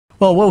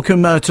Well,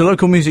 welcome to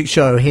Local Music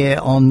Show here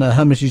on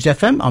Hermitage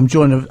FM. I'm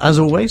joined, as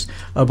always,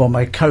 by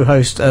my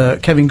co-host,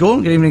 Kevin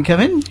Gaughan. Good evening,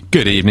 Kevin.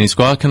 Good evening,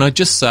 Squire. Can I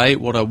just say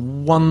what a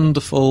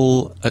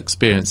wonderful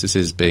experience this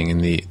is being in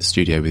the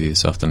studio with you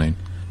this afternoon?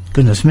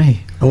 Goodness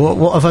me.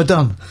 What have I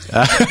done?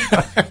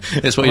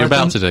 It's what you're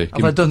about to do.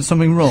 Have I done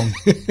something wrong?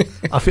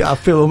 I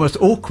feel almost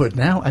awkward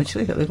now,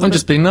 actually. I'm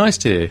just being nice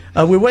to you.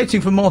 We're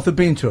waiting for Martha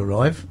Bean to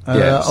arrive.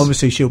 Yes.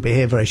 Obviously, she'll be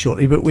here very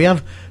shortly, but we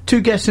have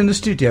two guests in the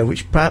studio,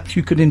 which perhaps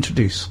you could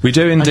introduce. We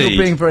do indeed. And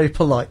you're being very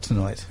polite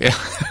tonight. Yeah.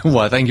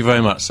 Well, thank you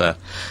very much, sir.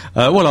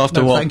 Well,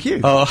 after what... Thank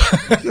you. Oh,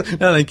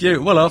 no, thank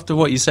you. Well, after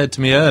what you said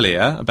to me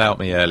earlier, about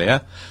me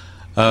earlier...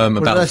 what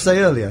did I say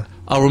earlier?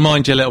 I'll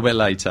remind you a little bit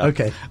later.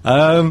 Okay.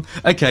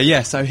 Okay,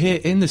 yeah, so here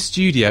in the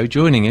studio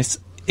joining us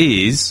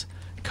is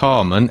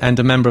Carmen and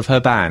a member of her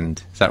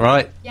band. Is that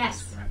right?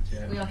 Yes,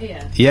 we are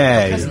here.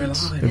 Yeah. In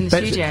the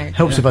studio.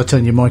 Helps if I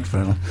turn your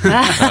microphone on.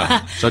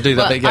 So I do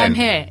that bit again? I'm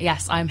here,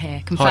 yes, I'm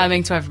here.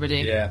 Confirming to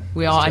everybody. Yeah.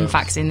 We are, in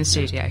fact, in the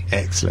studio.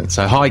 Excellent.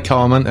 So hi,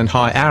 Carmen, and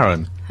hi,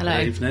 Aaron. Hello.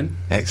 Good evening.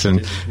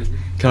 Excellent.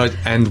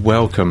 And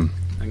welcome.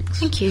 Thanks.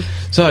 Thank you.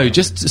 So,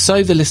 just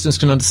so the listeners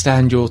can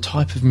understand your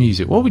type of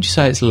music, what would you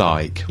say it's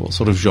like? What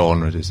sort of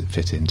genre does it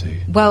fit into?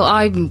 Well,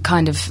 I'm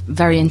kind of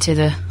very into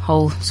the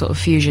whole sort of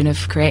fusion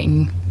of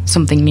creating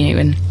something new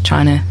and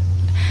trying to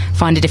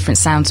find a different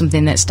sound,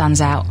 something that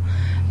stands out.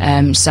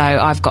 So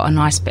I've got a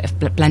nice bit of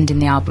blend in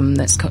the album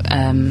that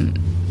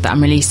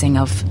I'm releasing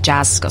of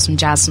jazz. It's got some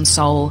jazz, some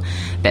soul,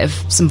 bit of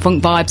some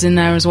funk vibes in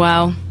there as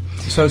well.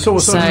 So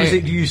what sort of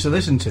music do you used to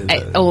listen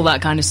to? All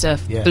that kind of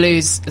stuff. Yeah.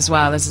 Blues as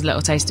well. There's a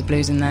little taste of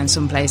blues in there in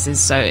some places.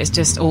 So it's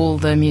just all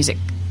the music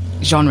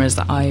genres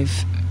that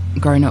I've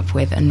grown up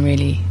with and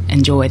really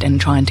enjoyed,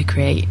 and trying to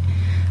create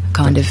a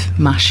kind of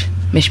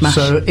mishmash.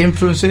 So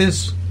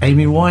influences,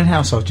 Amy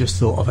Winehouse I've just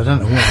thought of. I don't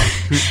know why.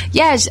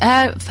 Yeah,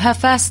 her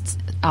first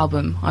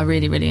album I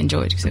really, really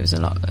enjoyed because it was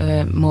a lot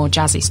more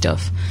jazzy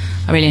stuff.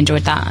 I really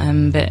enjoyed that.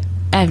 But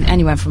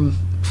anywhere from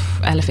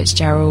Ella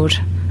Fitzgerald,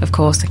 of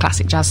course, the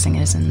classic jazz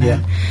singers, and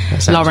then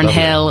Lauryn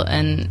Hill,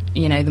 and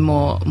the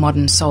more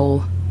modern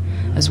soul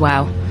as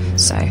well.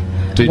 So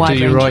do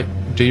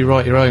you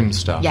write your own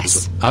stuff?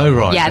 Yes. Oh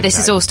right. Yeah, okay. this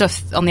is all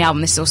stuff on the album.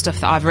 This is all stuff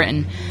that I've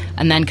written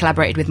and then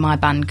collaborated with my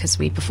band, because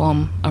we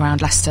perform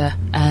around Leicester,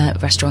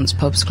 restaurants,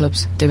 pubs,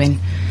 clubs, doing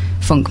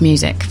funk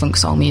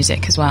soul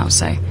music as well.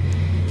 So.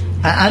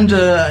 And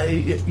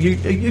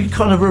you're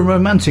kind of a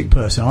romantic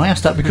person. I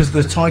asked that because of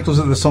the titles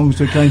of the songs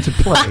we're going to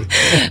play.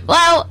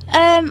 Well,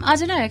 I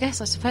don't know. I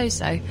suppose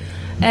so.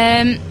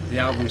 The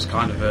album's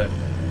kind of a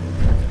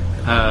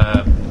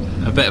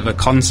bit of a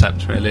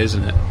concept, really,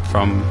 isn't it?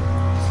 From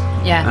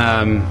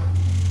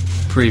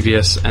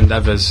previous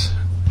endeavours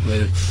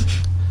with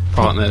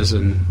partners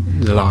and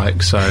the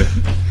like. So.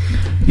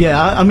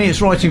 Yeah, I mean,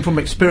 it's writing from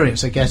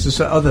experience, I guess,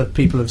 as other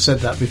people have said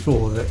that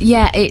before.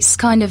 Yeah, it's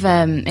kind of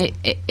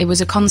it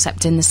was a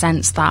concept in the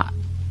sense that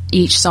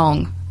each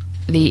song,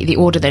 the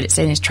order that it's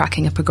in, is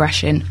tracking a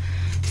progression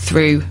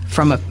through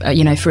from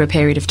through a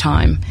period of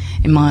time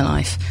in my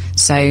life.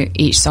 So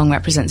each song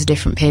represents a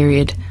different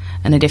period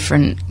and a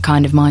different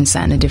kind of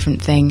mindset and a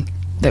different thing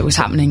that was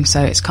happening. So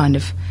it's kind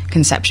of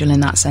conceptual in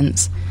that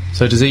sense.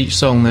 So does each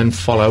song then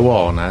follow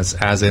on,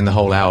 as in the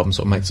whole album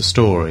sort of makes a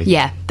story?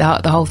 Yeah,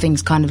 the whole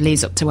thing's kind of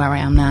leads up to where I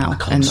am now,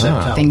 and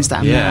things that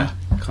I'm now.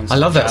 I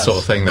love that sort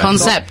of thing. Then.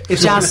 Concept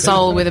jazz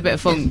soul with a bit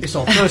of funk. It's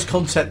our first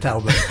concept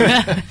album.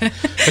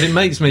 But it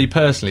makes me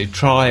personally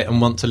try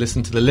and want to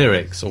listen to the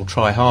lyrics, or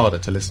try harder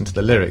to listen to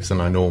the lyrics than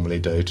I normally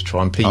do, to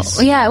try and piece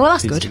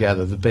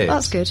together the bits.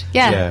 That's good.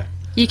 Yeah.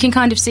 You can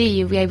kind of see,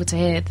 you'll be able to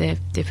hear the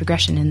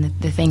progression and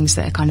the things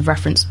that are kind of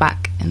referenced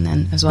back, and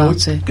then as well.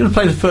 We're going to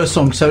play the first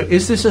song. So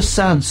is this a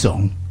sad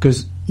song?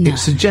 Because it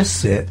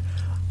suggests it.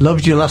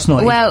 Loved You Last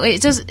Night. Well,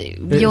 it does.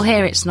 You'll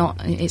hear it's not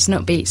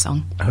beat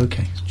song.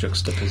 Okay. It's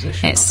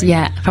juxtaposition. It's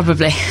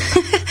probably.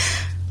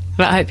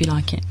 But I hope you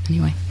like it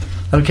anyway.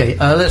 Okay,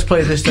 let's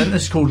play this then.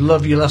 This is called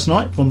Love You Last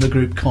Night from the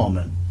group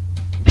Carmen.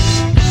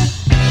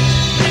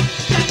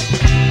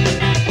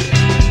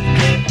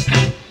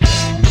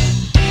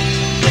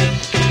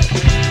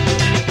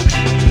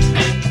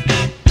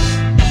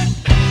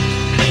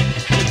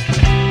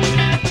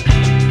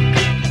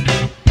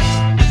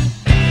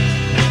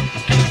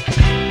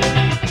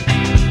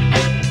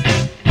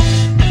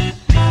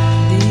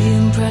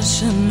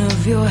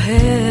 Your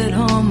head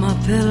on my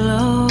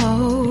pillow,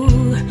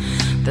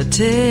 the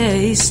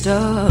taste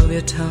of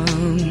your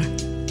tongue,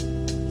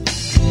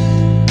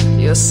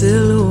 your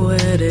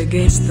silhouette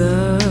against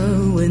the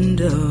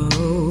window.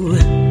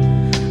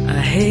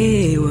 I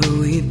hate what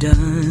we've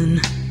done.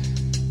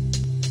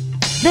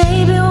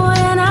 Baby,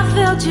 when I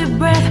felt your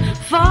breath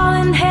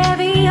falling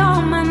heavy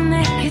on my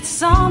neck,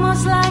 it's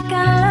almost like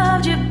I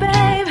loved you,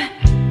 babe.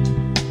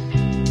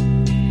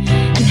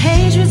 And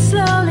hatred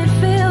slowly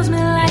fills me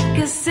like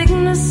a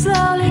sickness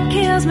slowly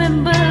kills me,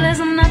 but there's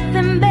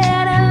nothing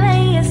better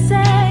than your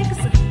sex.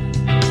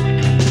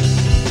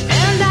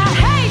 And I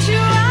hate you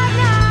right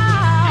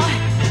now,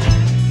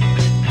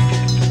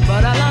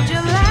 but I loved you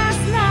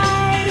last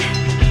night.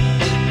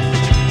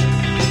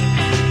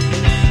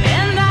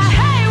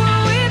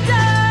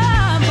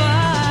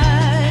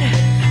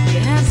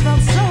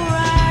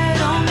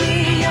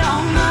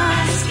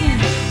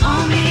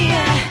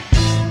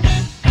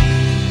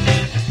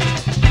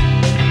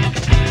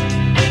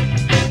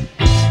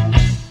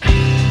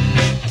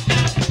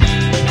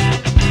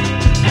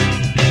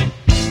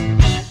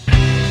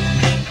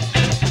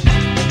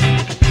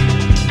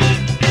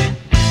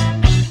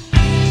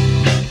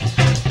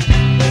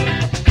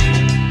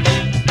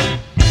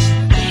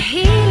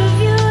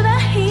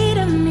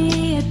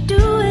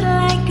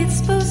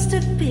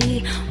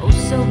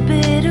 so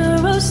bitter,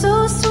 oh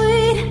so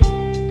sweet.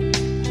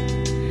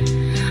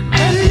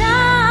 But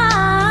now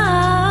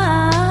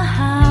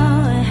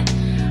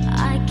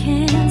I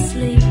can't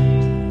sleep.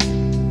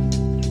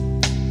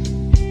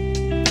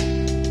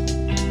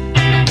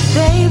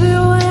 Baby,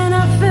 when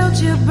I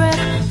felt your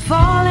breath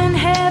falling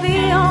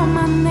heavy on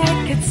my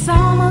neck, it's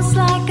almost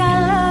like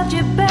I loved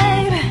you,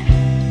 baby.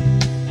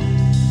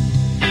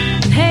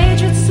 And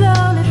hatred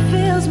slowly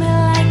fills me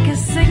like a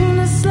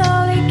sickness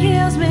slowly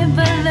kills me,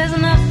 but there's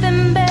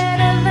nothing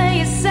better than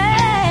your sex.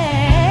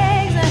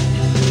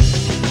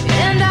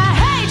 And I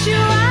hate you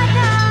right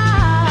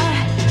now,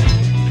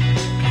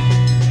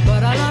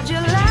 but I loved you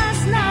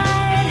last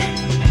night.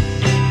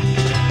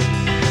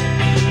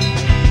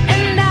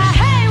 And I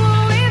hate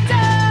what we've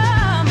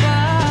done,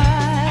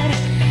 but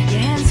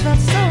your hands felt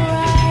so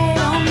right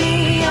on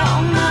me,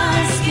 on my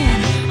skin,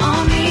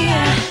 on me.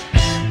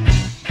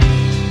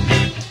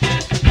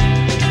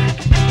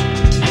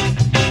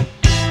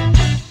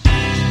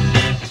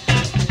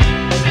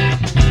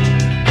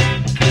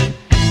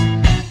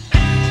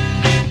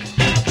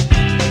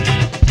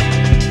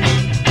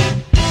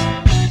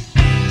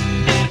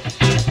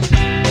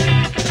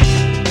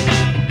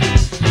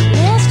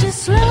 Let's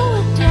just slow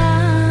it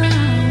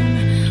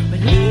down,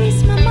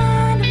 release my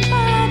mind and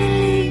body,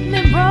 leave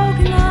me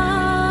broken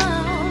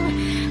down.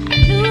 I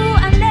knew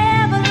I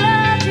never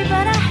loved you,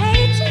 but I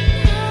hate you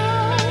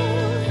now.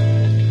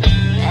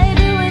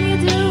 Baby, when you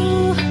do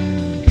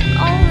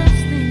all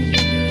those things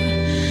you do,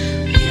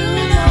 you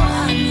know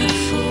I'm your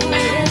fool.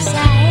 Yes, I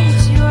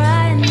hate you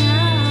right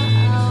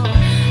now,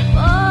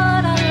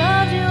 but I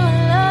loved you,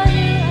 I loved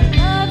you,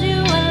 I loved you,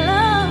 I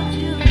loved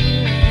you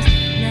last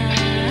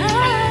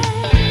night.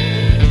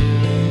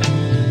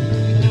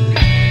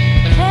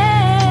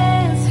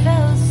 Hands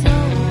felt so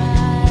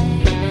right.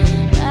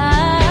 I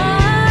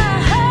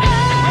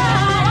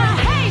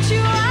hate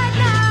you right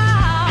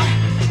now,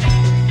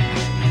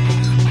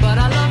 but I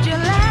loved you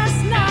last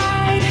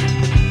night.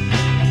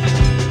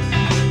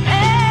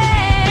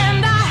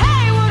 And I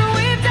hate what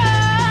we've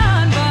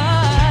done,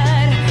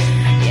 but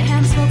your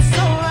hands felt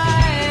so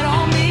right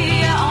on me,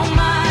 on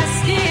my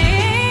skin.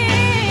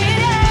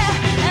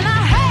 And I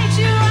hate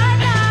you right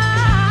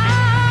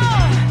now,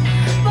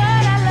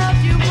 but I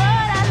loved you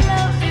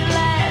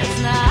last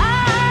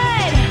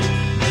night.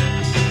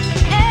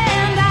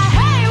 And I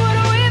hate what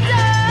we've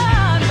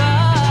done,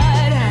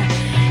 but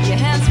your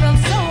hands felt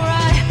so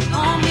right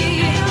on me,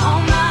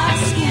 on my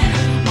skin,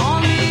 on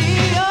me.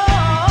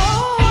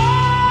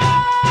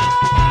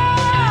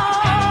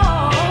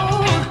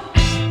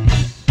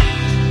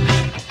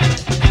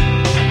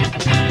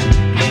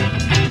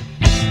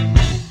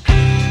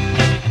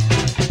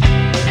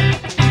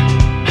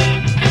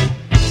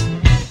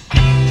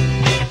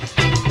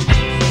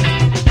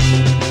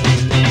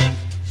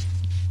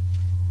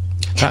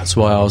 That's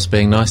why I was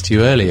being nice to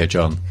you earlier,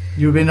 John.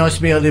 You were being nice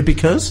to me earlier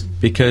because?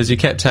 Because you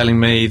kept telling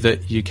me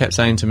that you kept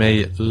saying to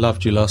me,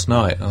 loved you last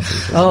night. I was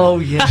thinking, Oh,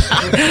 yeah.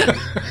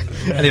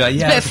 anyway,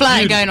 yeah. Bit of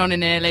flirting going on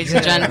in here, ladies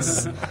and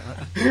gents.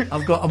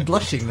 I'm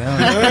blushing now.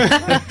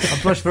 I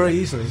blush very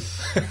easily.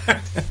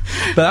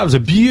 But that was a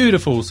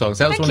beautiful song.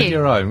 So that was Thank one of you.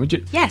 your own. Would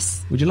you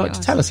Yes. like it to was.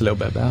 tell us a little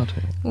bit about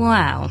it?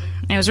 Wow.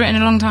 It was written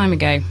a long time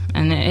ago,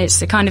 and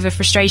it's a kind of a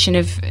frustration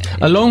of...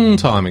 A long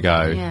time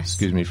ago. Yes.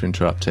 Excuse me for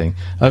interrupting.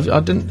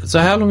 So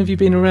how long have you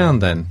been around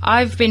then?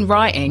 I've been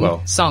writing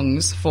Well-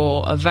 songs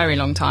for a very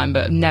long time,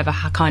 but never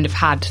kind of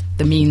had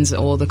the means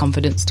or the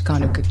confidence to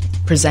kind of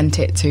present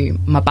it to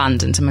my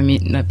band and to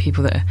my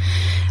people that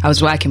I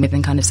was working with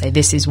and kind of say,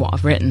 this is what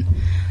I've written.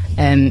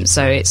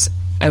 So it's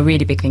a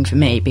really big thing for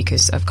me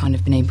because I've kind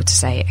of been able to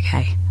say,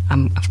 okay,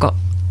 I've got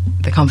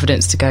the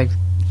confidence to go,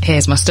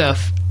 here's my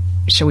stuff,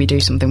 shall we do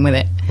something with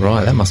it?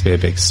 Right, that must be a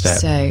big step.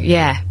 So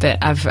yeah, but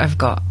I've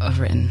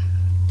written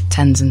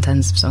tens and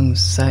tens of songs,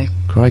 so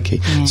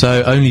Crikey. Yeah.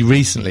 So only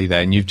recently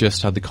then you've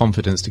just had the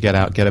confidence to get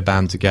out, get a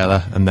band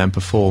together and then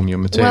perform your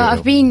material. Well,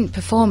 I've been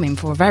performing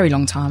for a very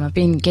long time. I've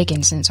been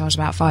gigging since I was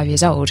about 5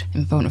 years old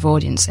in front of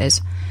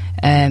audiences.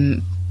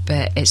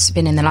 But it's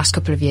been in the last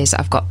couple of years that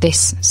I've got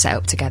this set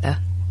up together.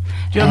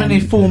 Do you have any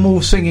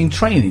formal singing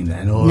training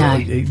then? Or No.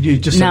 You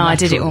just No, I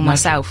did it all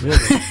myself. Really?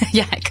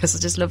 Yeah, because I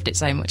just loved it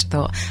so much. I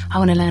thought, I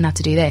want to learn how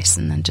to do this,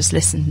 and then just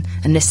listen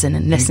and listen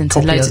and listen to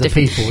copy loads of other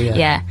different people,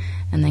 yeah.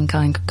 and then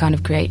kind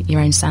of create your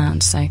own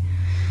sound. So,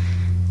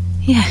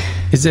 yeah.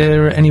 Is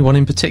there anyone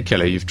in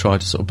particular you've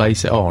tried to sort of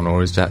base it on,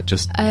 or is that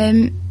just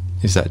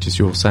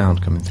your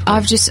sound coming through?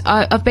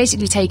 I've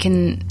basically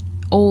taken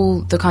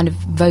all the kind of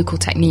vocal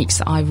techniques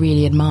that I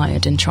really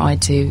admired and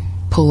tried to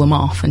pull them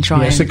off and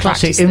try and so classic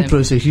practice them.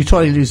 influences. You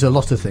try to use a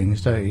lot of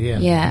things, don't you?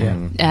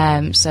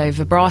 Yeah. So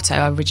vibrato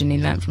I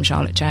originally learnt from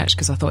Charlotte Church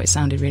because I thought it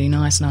sounded really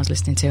nice, and I was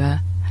listening to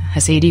her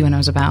CD when I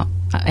was about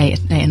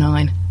 8 or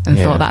 9 and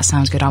thought that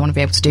sounds good, I want to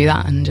be able to do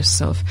that, and just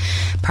sort of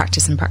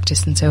practice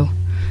until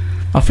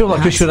I feel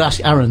like we should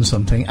ask Aaron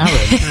something.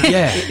 Aaron,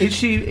 Yeah. is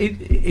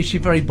she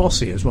very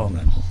bossy as well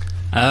then?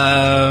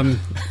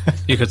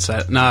 You could say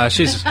it. No,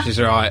 she's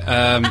all right.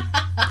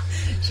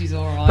 she's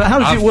alright. But how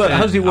does it work? I've-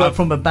 How does it work I've-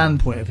 from a band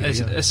point of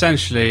view?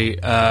 Essentially,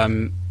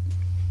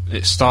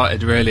 it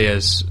started really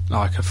as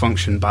like a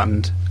function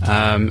band,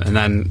 and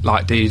then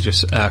like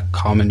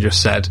Carmen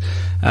just said,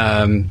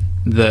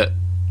 that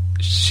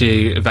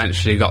she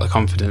eventually got the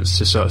confidence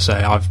to sort of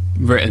say, I've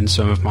written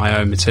some of my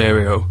own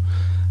material,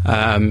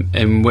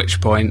 in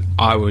which point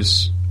I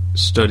was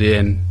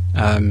studying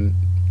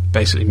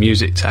basically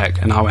music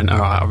tech, and I went, all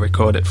right, I'll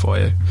record it for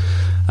you,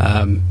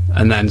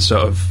 and then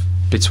sort of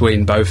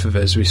between both of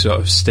us we sort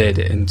of steered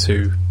it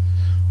into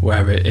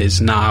where it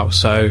is now.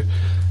 So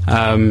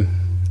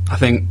I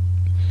think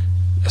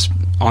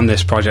on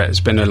this project it's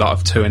been a lot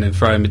of to and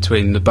fro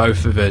between the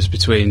both of us,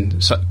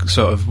 between sort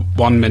of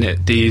 1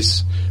 minute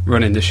Dee's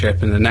running the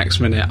ship and the next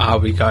minute I'll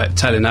be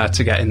telling her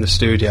to get in the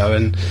studio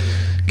and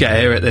get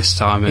here at this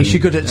time. Is she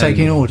good at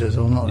taking orders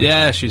or not?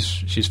 Yeah,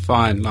 she's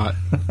fine. Like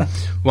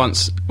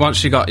once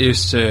she got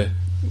used to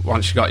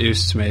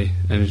me,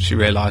 and she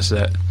realised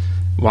that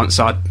once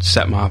I'd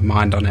set my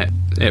mind on it,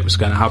 it was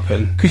going to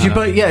happen. Because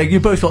you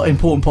both got an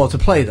important part to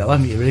play, though,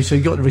 haven't you? Really, so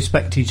you got to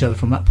respect each other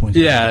from that point.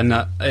 Yeah, and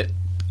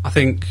I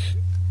think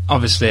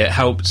obviously it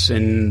helped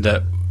in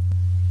that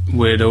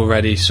we'd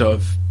already sort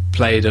of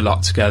played a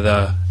lot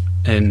together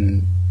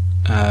and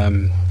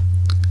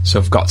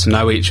sort of got to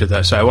know each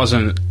other. So it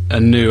wasn't a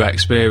new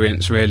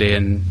experience really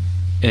in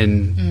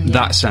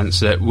that sense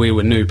that we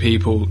were new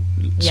people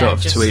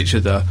to each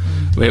other.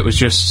 It was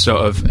just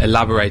sort of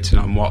elaborating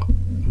on what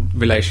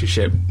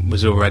relationship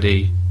we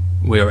already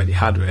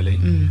had really,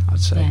 I'd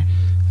say,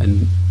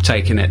 and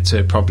taking it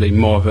to probably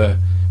more of a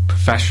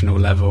professional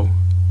level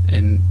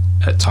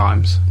at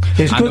times,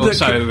 and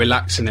also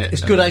relaxing it.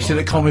 It's good actually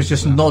that Carmen's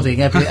just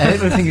nodding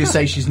everything you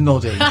say. She's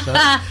nodding,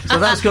 so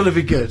that's got to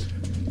be good.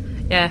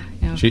 Yeah,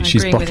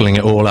 she's bottling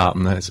it all up,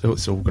 and it's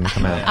all going to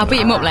come out. I'll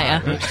beat him up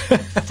later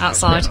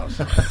outside.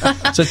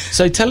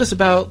 So tell us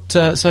about.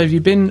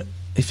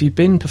 If you've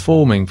been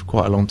performing for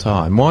quite a long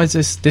time, why is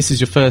this is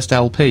your first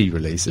LP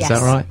release? Is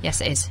that right? Yes,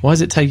 it is. Why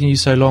is it taking you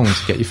so long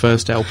to get your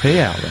first LP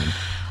out then?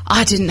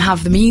 I didn't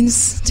have the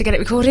means to get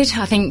it recorded.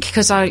 I think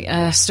because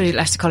I studied at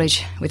Leicester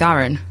College with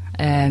Aaron,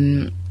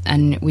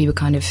 and we were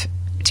kind of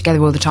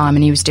together all the time,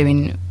 and he was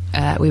doing.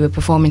 We were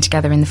performing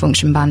together in the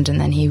function band, and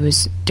then he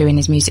was doing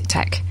his music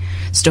tech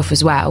stuff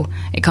as well.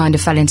 It kind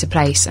of fell into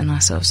place, and I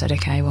sort of said,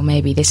 okay, well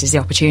maybe this is the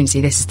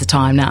opportunity, this is the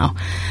time now,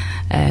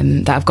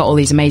 that I've got all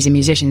these amazing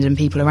musicians and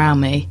people around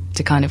me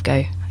to kind of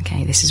go,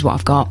 okay, this is what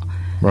I've got.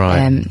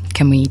 Right.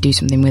 Can we do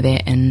something with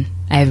it? And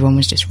everyone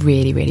was just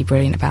really, really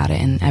brilliant about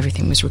it, and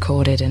everything was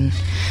recorded and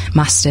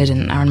mastered,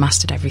 and Aaron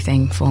mastered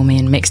everything for me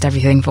and mixed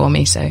everything for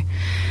me. So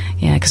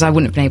yeah, because I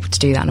wouldn't have been able to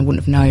do that, and I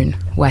wouldn't have known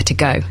where to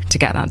go to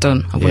get that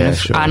done. I wouldn't have,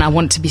 sure. And I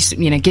want to be,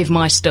 give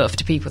my stuff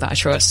to people that I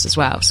trust as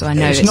well. So I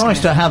know it's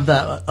nice to have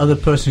that other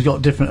person who's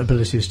got different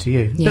abilities to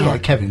you. Yeah. A bit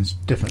like Kevin's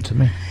different to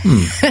me.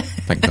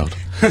 Thank God.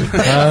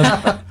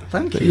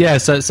 Thank you. Yeah,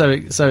 so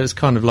it's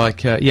kind of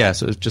like so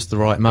it was just the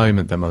right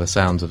moment then by the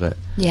sounds of it.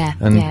 Yeah,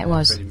 it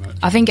was.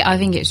 I think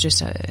it's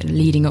just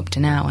leading up to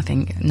now. I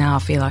think now I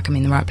feel like I'm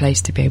in the right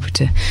place to be able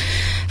to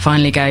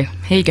finally go,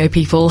 here you go,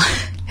 people,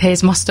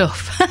 here's my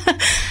stuff.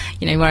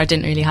 Where I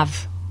didn't really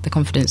have the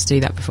confidence to do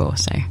that before.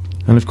 So.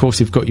 And of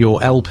course you've got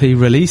your LP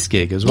release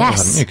gig as well,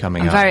 yes, haven't you,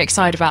 coming up? I'm very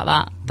excited about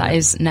that. That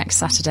is next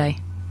Saturday,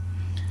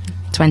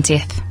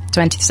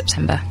 20th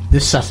September.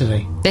 This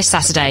Saturday? This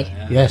Saturday.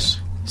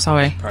 Yes.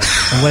 Sorry.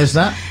 And where's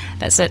that?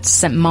 That's at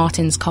St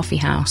Martin's Coffee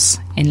House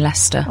in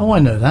Leicester. Oh, I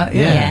know that,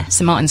 yeah.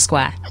 St Martin's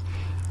Square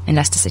in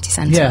Leicester City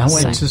Centre. Yeah, I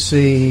went to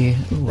see...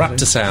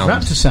 Raptor Sound.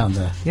 Raptor Sound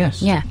there,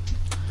 yes. Yeah.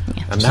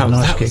 And that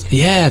was,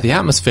 the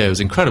atmosphere was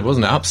incredible,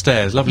 wasn't it?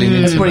 Upstairs, lovely and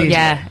intimate.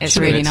 Yeah, it's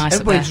really nice.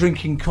 Everybody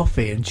drinking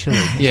coffee and chilling.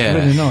 Yeah.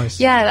 It's really nice.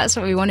 Yeah, that's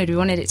what we wanted. We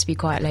wanted it to be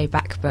quite laid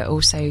back, but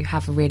also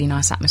have a really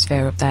nice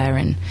atmosphere up there,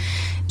 and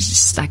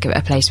just like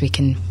a place we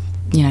can,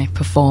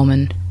 perform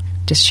and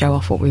just show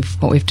off what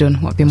we've done,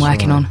 what we've been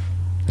working on.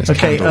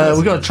 Okay,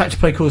 we've got a track to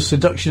play called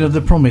Seduction of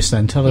the Promise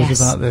then. Tell us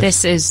about this.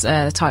 This is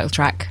the title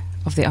track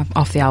off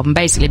the album,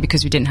 basically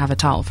because we didn't have a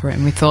title for it,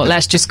 and we thought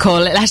let's just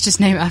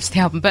name it after the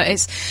album. But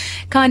it's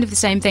kind of the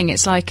same thing.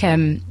 It's like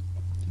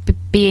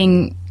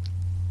being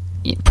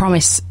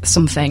promised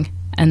something,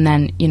 and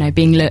then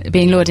being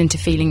lured into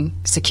feeling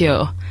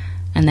secure,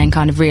 and then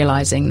kind of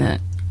realising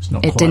that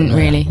it didn't there.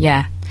 Really.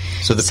 Yeah.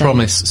 So the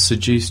promise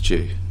seduced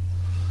you.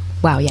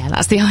 Well, yeah,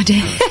 that's the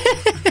idea.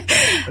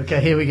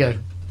 Okay, here we go.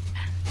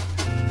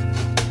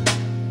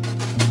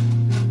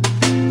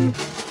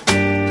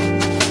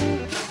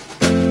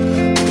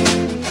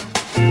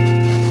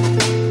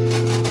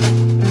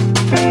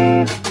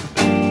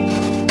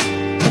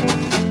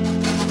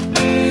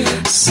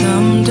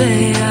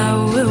 Someday I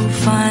will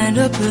find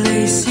a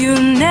place you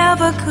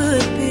never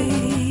could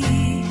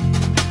be.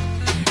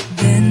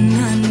 Then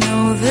I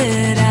know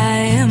that I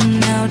am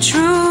now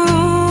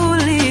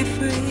truly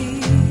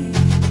free.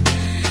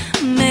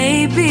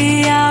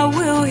 Maybe I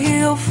will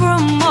heal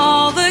from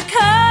all the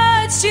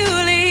cuts you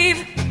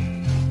leave.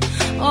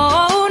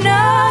 Oh,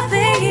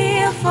 nothing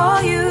here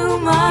for you,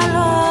 my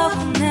love,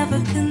 will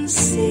never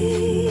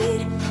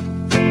concede.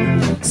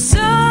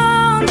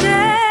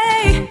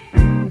 Someday,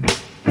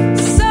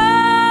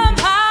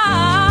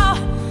 somehow,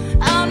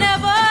 I'll never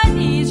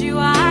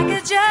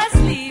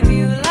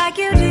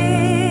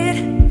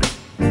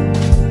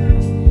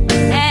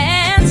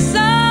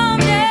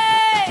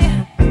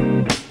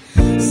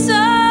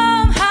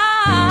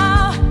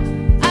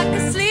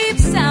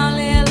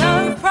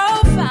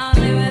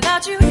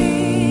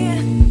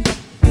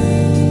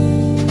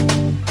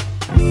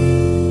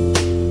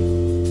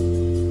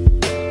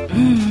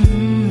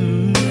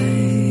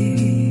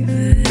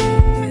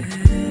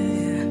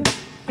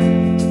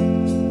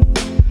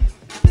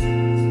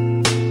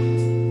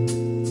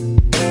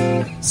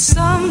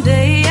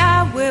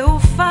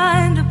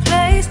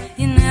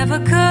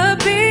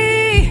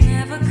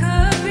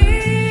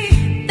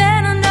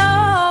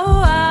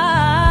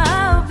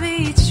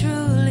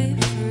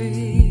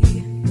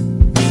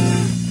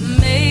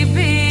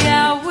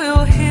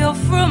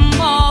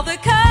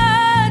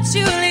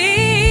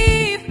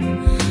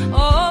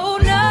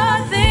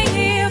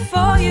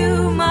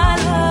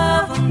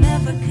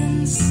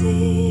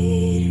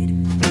succeed.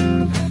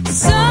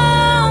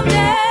 Someday,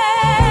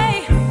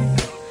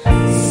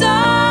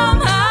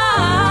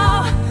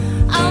 somehow,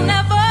 I'll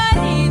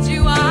never need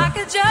you. I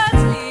could just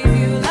leave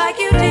you like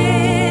you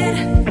did.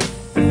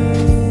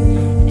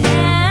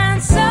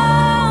 And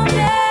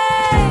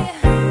someday,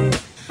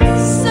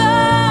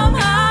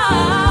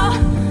 somehow,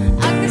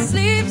 I could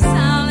sleep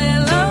soundly,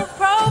 love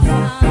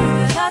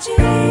profound without you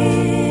here.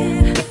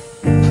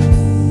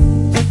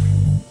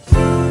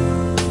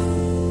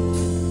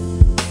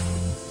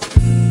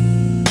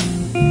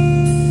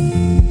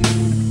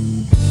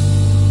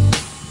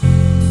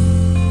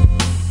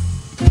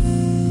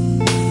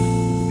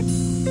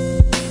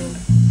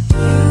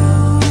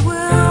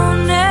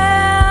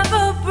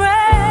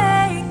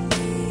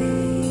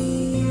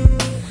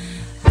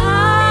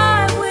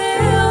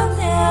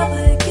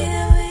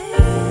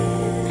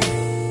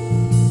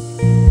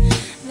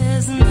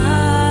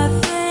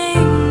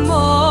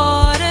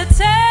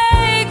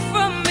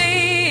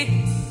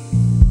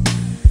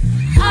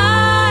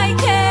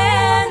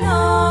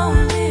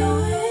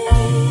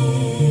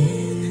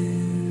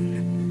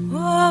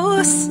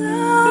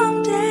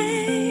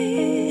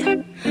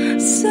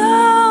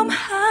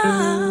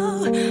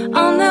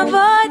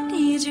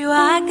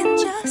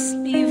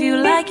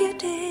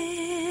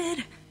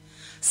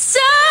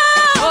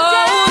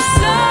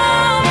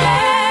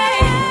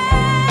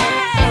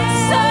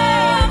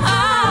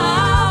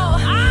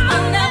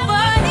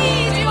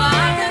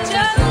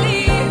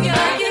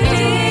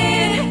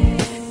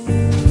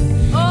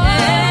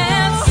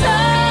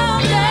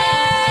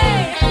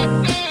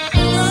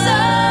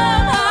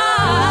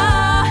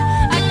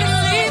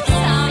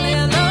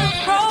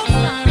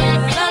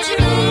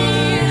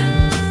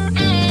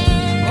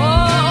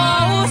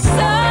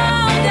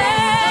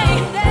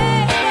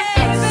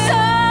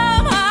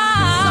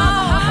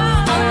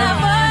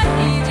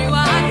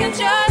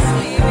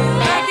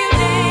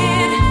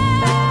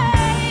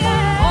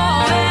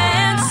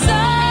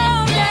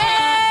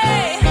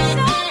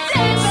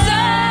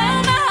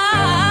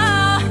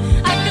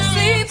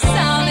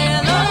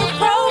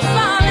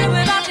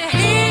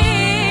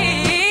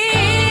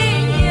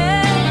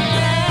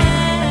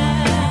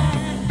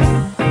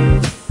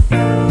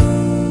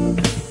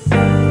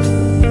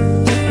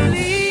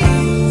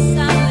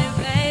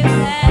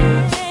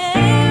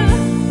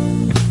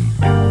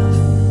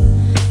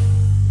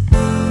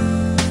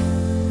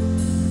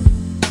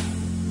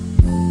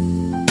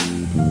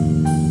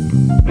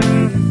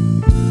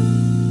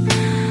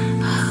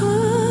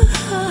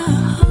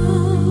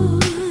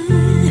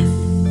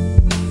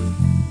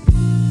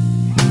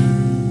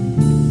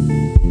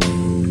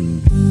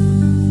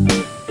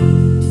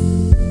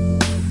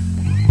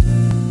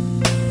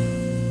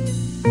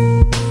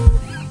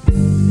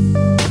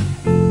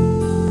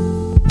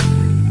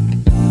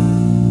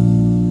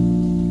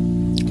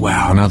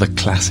 Another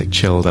classic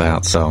chilled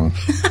out song.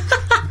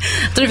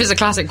 I don't know if it's a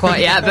classic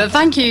quite yet, but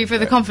thank you for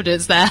the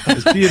confidence there. It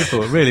was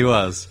beautiful, it really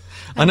was.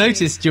 I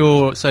noticed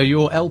your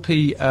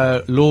LP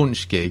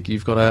launch gig,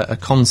 you've got a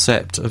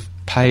concept of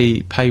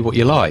pay what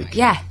you like.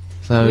 Yeah.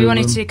 So we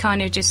wanted to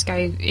kind of just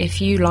go,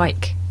 if you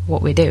like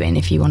what we're doing,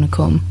 if you want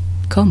to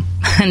come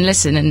and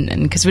listen,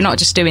 and because we're not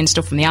just doing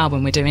stuff from the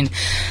album, we're doing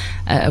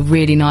a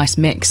really nice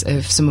mix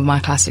of some of my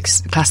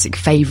classic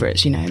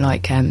favourites, you know,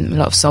 like a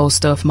lot of soul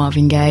stuff,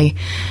 Marvin Gaye,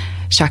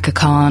 Chaka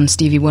Khan,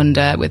 Stevie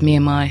Wonder, with me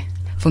and my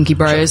funky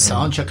bros.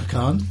 Chaka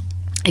Khan.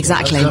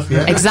 Exactly,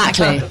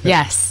 exactly.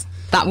 Yes,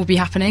 that will be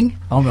happening.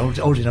 I'm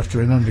old enough to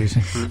remember, you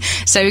see.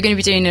 So we're going to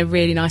be doing a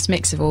really nice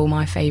mix of all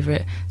my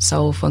favourite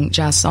soul, funk,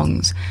 jazz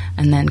songs,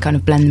 and then kind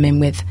of blend them in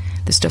with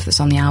the stuff that's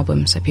on the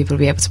album, so people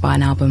will be able to buy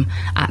an album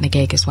at the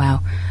gig as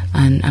well,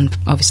 and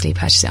obviously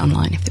purchase it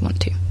online if they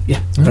want to.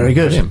 Yeah, very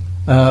good.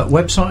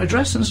 Website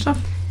address and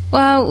stuff?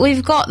 Well,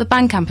 we've got the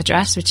Bandcamp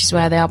address, which is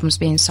where the album's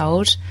being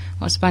sold.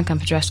 What's the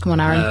Bandcamp address? Come on,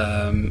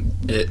 Aaron.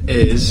 It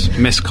is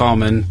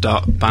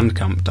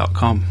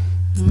misscarmen.bandcamp.com.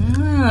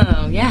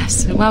 Oh,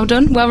 yes. Well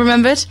done. Well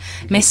remembered.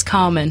 Miss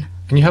Carmen.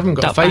 And you haven't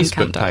got a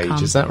Facebook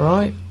page, is that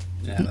right?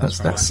 Yeah,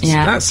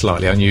 that's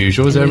slightly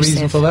unusual. Is there a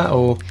reason for that?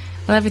 Or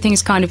well,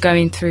 everything's kind of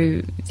going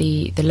through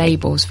the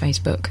label's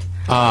Facebook.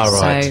 Ah,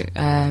 right.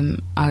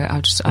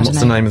 So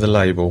what's the name of the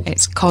label?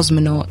 It's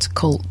Cosmonaut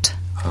Cult.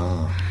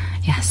 Ah.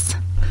 Yes.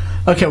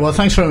 Okay, well,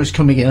 thanks very much for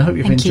coming in. I hope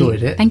you've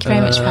enjoyed it. Thank you very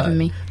much for having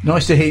me.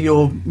 Nice to hear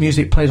your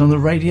music played on the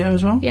radio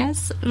as well.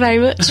 Yes, very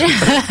much.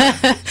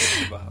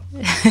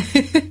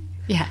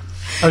 Yeah.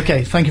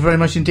 Okay, thank you very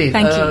much indeed.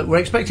 Thank you. We're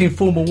expecting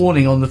formal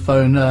warning on the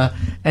phone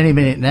any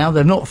minute now.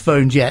 They've not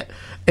phoned yet.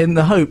 In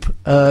the hope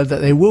that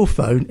they will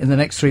phone in the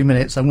next 3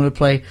 minutes, I'm going to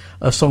play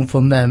a song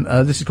from them.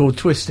 This is called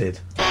Twisted.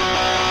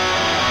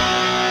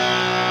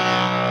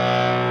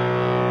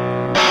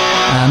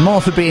 And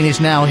Martha Bean is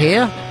now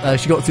here.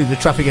 She got through the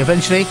traffic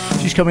eventually.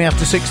 She's coming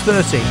after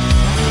 6:30.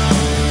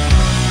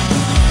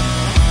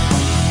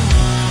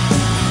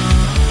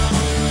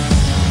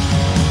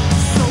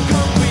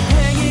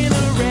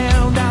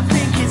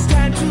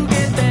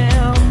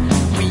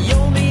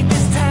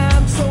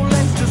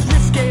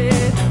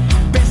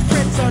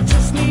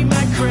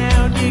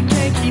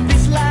 Keep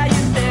this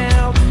lying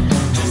down.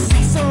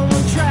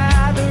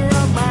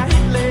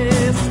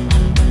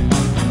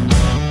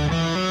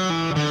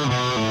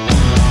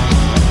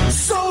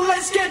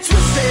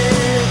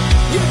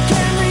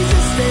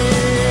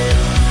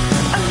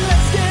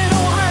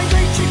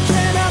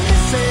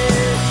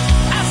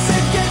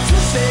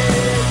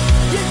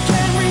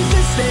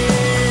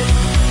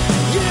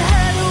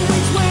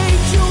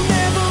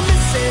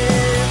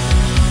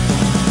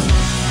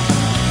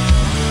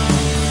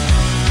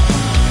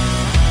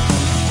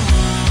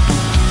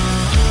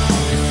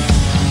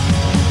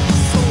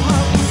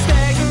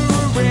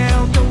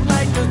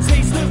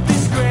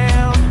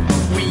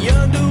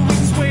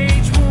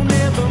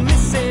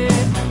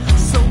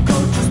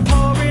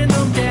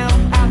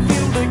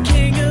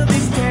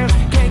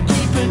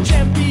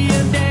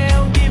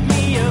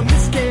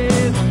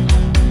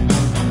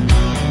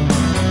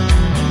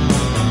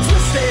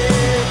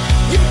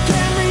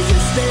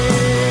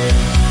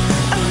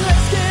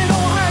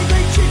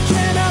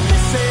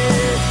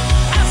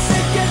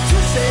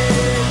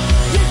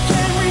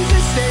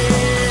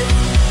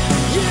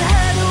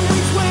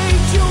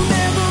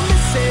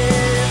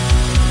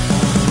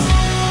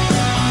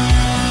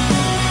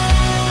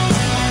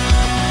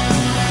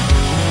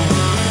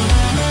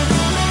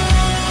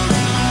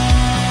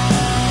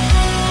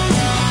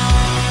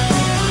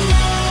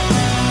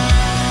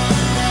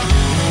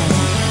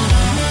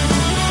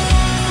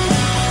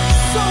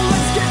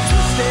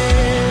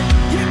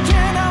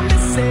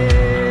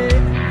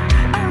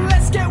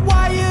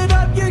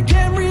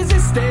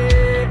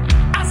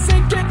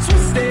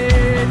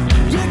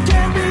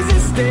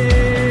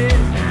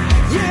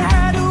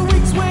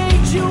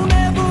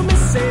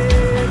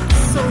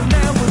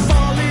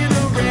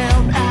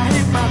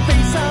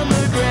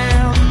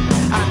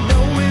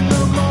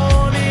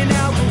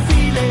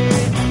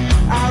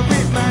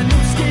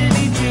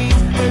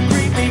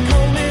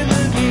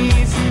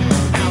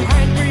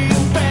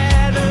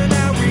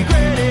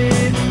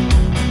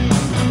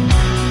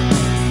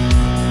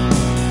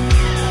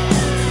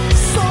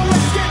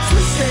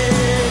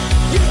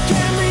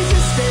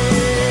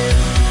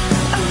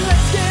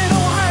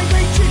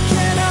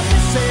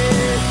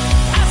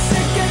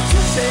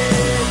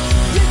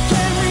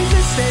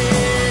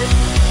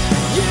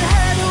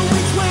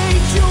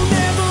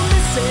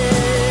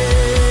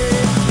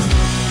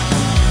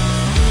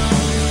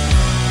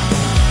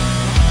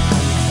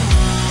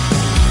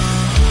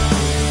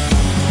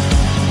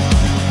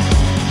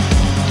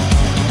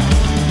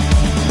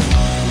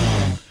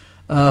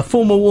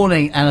 Formal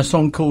Warning and a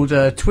song called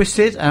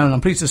Twisted, and I'm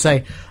pleased to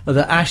say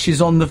that Ash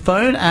is on the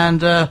phone,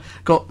 and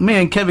got me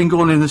and Kevin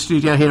Gaughan in the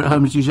studio here at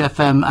Home as Usual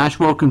FM. Ash,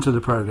 welcome to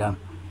the programme.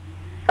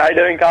 How you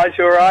doing, guys?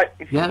 You all right?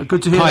 Yeah,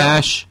 good to hear. Hi, that.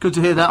 Ash. Good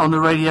to hear that on the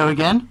radio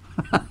again.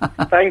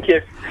 Thank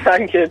you.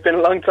 It's been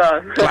a long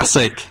time.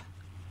 Classic.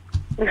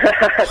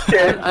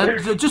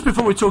 Cheers. Just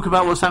before we talk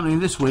about what's happening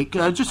this week,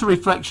 just a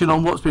reflection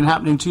on what's been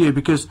happening to you,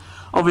 because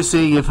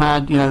obviously you've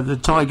had, the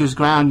Tigers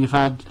ground, you've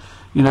had,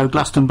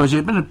 Glaston Budget.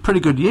 It's been a pretty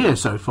good year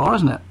so far,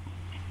 hasn't it?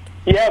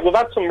 Yeah, we've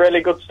had some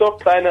really good stuff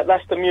playing at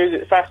Leicester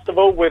Music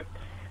Festival with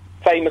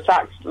famous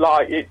acts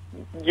like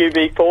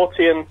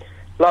UB40 and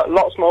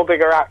lots more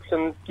bigger acts.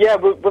 And yeah,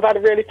 we've had a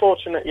really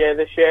fortunate year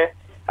this year.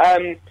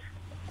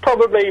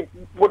 Probably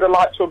would have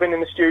liked to have been in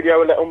the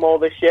studio a little more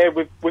this year.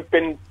 We've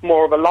been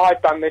more of a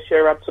live band this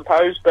year, I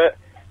suppose, but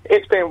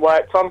it's been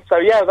worked on. So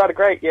yeah, we've had a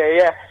great year.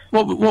 Yeah.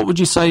 What would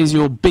you say is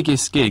your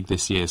biggest gig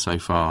this year so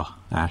far,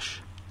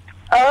 Ash?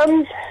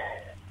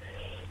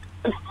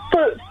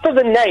 For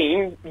the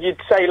name,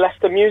 you'd say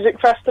Leicester Music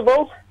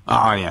Festival.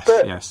 Ah, yes,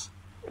 yes.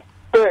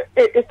 But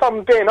if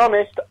I'm being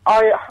honest,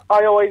 I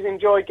always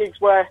enjoy gigs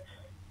where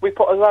we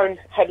put our own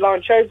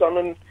headline shows on,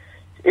 and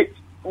it's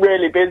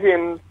really busy,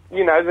 and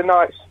the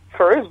night's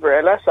for us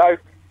really. So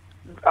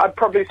I'd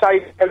probably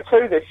say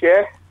O2 this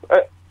year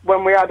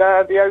when we had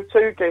the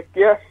O2 gig.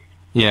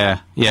 Yeah,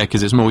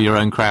 because it's more your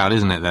own crowd,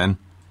 isn't it? Then.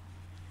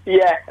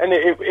 Yeah, and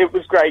it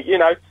was great,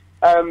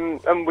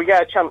 and we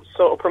get a chance to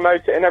sort of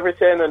promote it and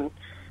everything, and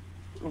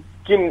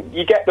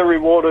you get the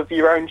reward of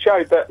your own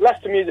show. But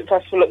Leicester Music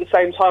Festival at the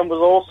same time was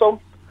awesome,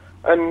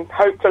 and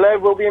hopefully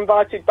we'll be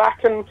invited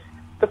back, and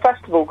the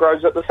festival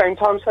grows at the same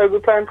time, so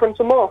we'll play in front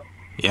of more.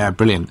 Yeah,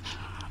 brilliant.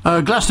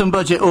 Glaston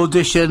Budget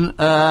audition,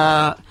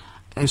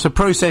 it's a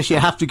process you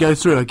have to go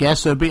through, I guess.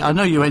 So I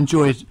know you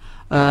enjoyed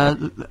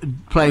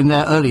playing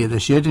there earlier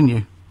this year, didn't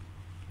you?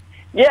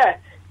 Yeah.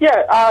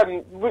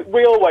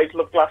 We always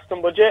love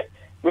Glaston Budget.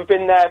 We've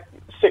been there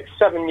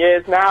 6-7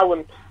 years now,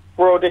 and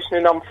we're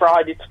auditioning on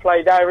Friday to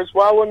play there as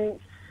well. And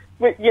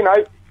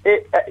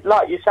it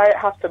like you say, it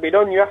has to be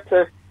done. You have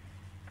to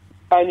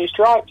earn your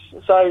stripes.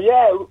 So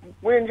yeah,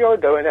 we enjoy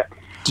doing it.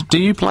 Do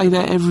you play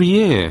there every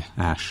year,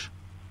 Ash?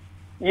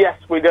 Yes,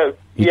 we do.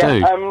 You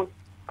do?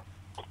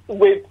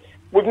 We've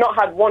not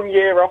had 1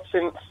 year off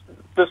since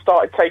they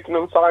started taking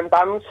unsigned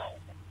bands.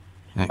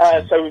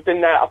 So we've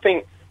been there. I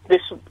think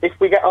if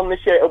we get on this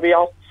year, it'll be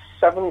our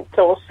 7th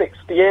or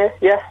 6th year.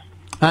 Yeah.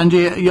 And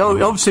you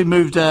obviously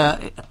moved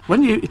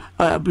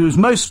because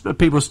most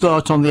people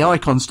start on the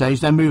Icon stage,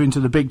 then move into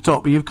the Big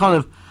Top. But you've kind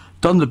of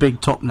done the Big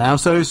Top now.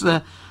 So is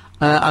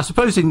I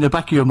suppose in the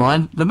back of your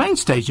mind, the main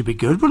stage would be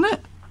good, wouldn't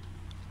it?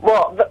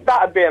 Well,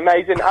 that'd be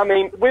amazing. I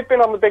mean, we've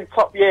been on the Big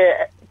Top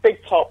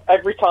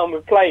every time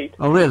we've played.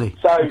 Oh, really?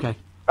 So, okay.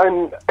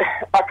 And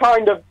I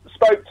kind of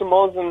spoke to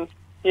Muzz and,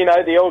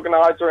 the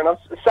organiser, and I've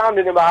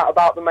sounded him out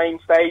about the main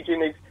stage,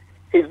 and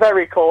he's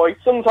very coy.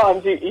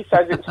 Sometimes he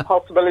says it's a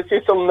possibility,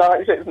 some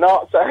nights it's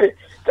not. So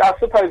I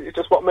suppose it's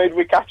just what mood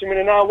we catch him in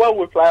and how well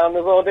we play on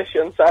his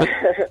audition. So.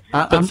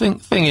 But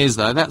thing is,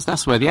 though,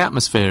 that's where the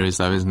atmosphere is,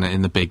 though, isn't it,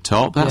 in the Big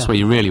Top? That's where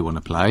you really want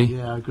to play.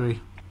 Yeah, I agree.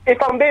 If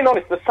I'm being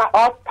honest,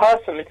 I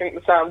personally think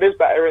the sound is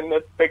better in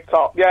the Big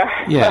Top, yeah.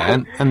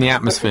 Yeah, and the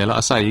atmosphere, like I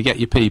say, you get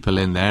your people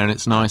in there, and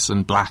it's nice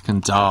and black and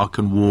dark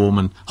and warm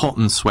and hot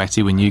and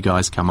sweaty when you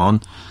guys come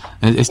on.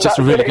 And it's just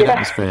a really good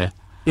atmosphere.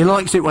 He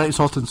likes it when it's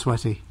hot and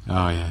sweaty.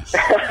 Oh, yes.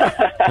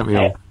 Don't we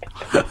all?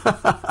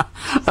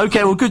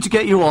 Okay, well, good to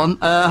get you on.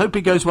 I hope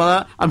it goes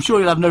well. I'm sure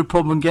you'll have no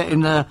problem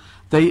getting...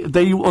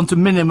 They want a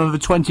minimum of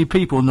 20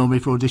 people normally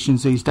for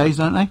auditions these days,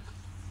 don't they?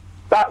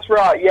 That's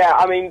right, yeah.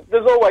 I mean,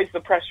 there's always the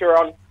pressure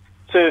on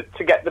to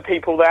get the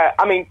people there.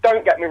 I mean,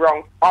 don't get me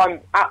wrong, I'm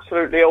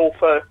absolutely all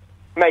for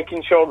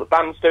making sure that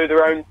bands do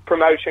their own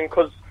promotion,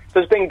 because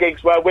there's been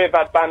gigs where we've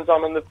had bands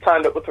on and they've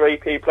turned up with 3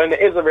 people, and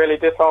it is a really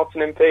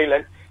disheartening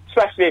feeling,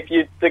 especially if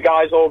you're the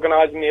guys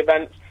organising the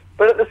events.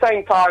 But at the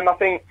same time, I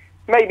think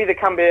maybe there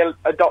can be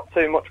a dot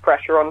too much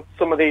pressure on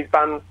some of these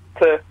bands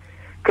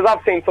because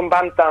I've seen some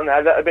bands down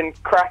there that have been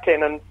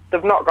cracking and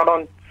they've not got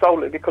on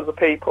solely because of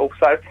people.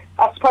 So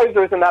I suppose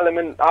there is an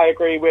element I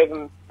agree with,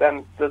 and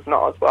then there's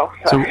not as well.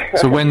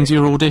 So when's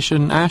your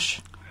audition,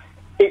 Ash?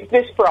 It's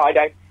this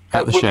Friday.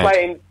 At the we're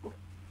Shed?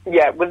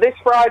 We're this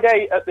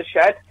Friday at the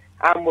Shed,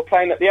 and we're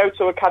playing at the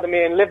O2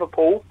 Academy in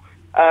Liverpool.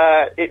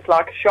 It's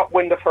like a shop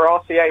window for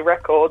RCA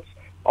Records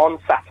on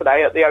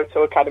Saturday at the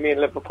O2 Academy in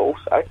Liverpool.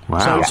 So,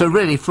 wow. So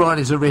really,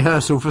 Friday's a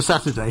rehearsal for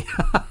Saturday.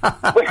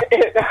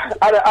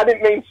 I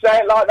didn't mean to say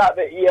it like that,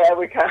 but yeah,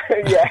 we can.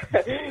 Yeah.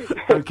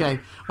 Okay.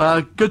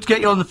 Good to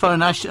get you on the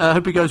phone, Ash. I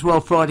hope it goes well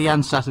Friday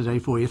and Saturday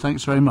for you.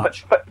 Thanks very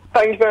much.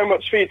 Thank you very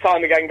much for your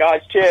time again,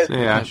 guys. Cheers. See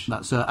you, Ash.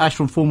 That's Ash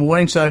from Formal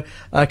Warning. So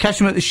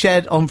catch him at the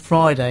Shed on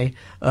Friday.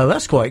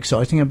 That's quite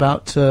exciting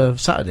about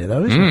Saturday,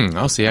 though, isn't it?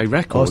 RCA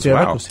Records. RCA wow.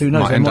 Records. Who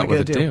knows? Might end up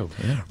with a deal.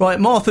 Yeah. Right,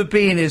 Martha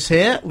Bean is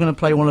here. We're going to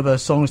play one of her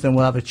songs, then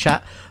we'll have a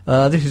chat.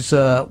 This is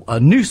a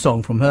new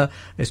song from her.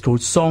 It's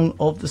called Song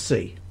of the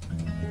Sea.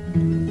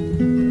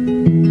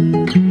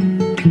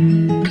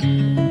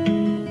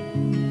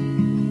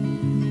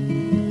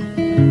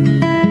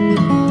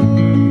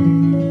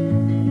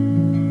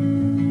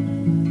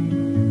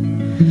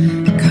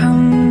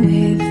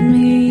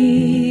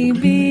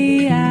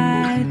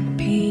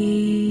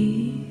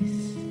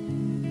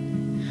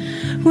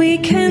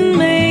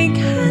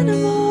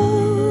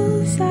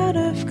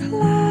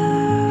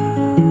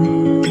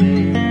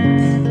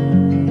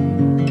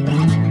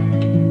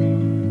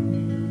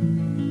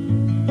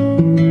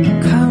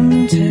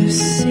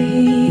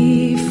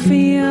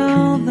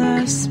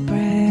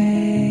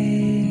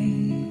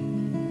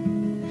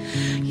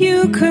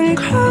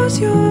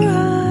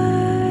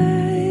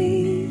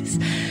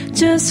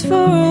 just for a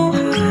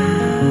while.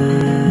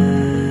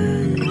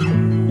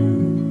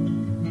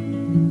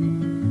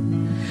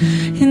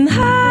 And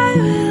I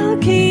will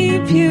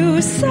keep you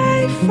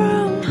safe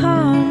from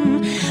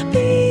harm,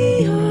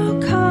 be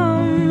your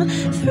calm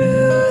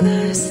through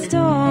the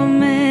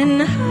storm,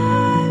 and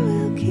I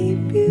will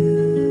keep you.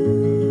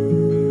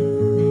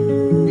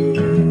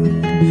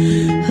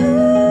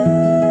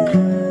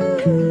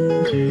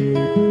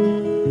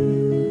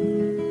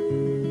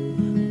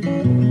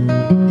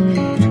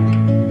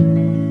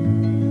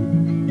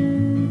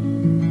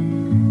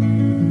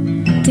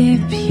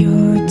 Dip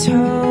your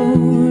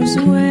toes,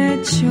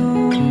 wet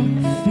your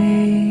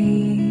face.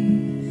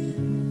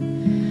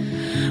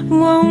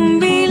 Won't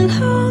be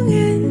long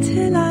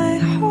until I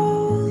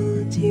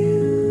hold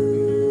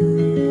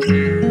you.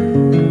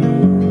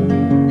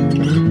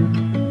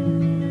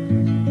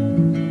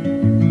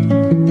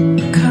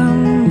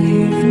 Come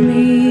with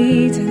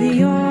me to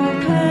the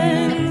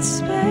open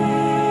space.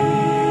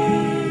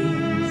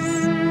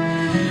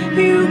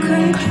 You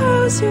can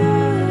close your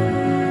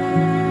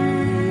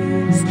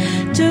eyes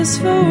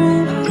just for a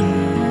while.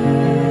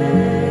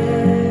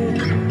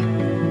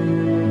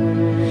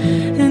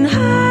 And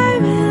I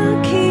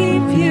will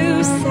keep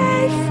you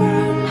safe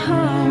from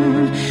harm,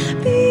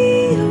 be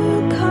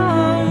your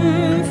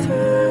calm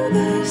through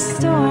the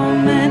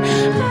storm, and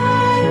I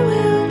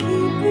will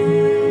keep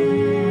you.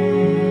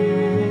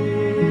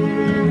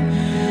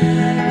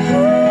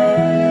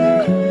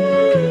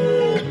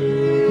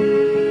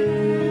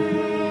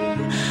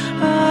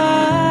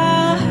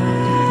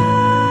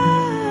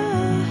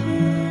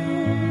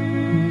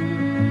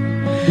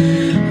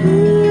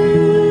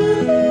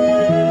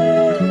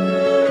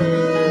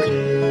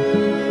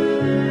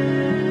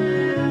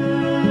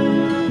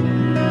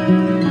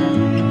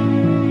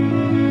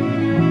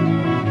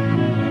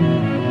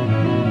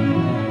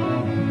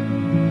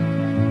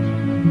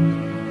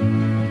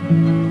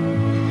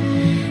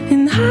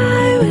 And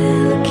I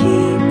will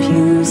keep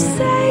you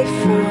safe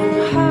from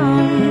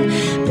harm,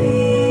 be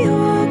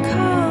your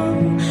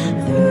calm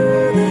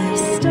through the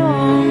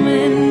storm,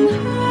 and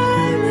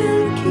I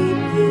will keep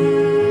you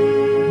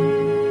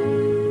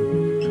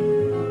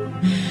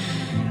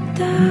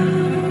down.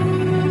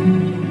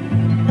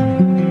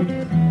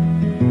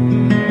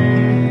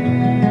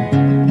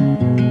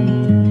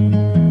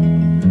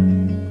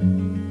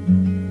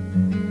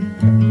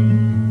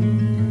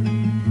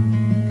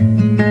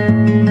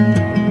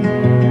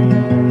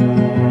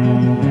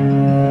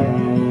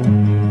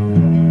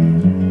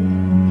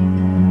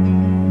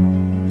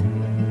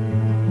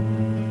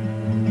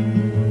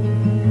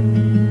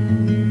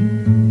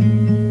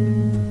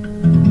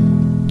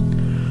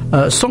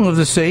 Song of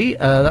the Sea,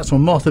 that's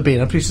from Martha B.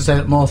 And I'm pleased to say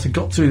that Martha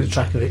got through the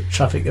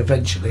traffic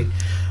eventually.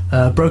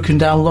 Broken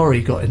down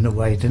lorry got in the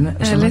way, didn't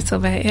it? A little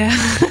bit, yeah.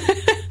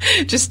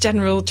 Just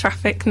general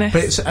trafficness.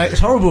 But it's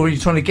horrible when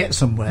you're trying to get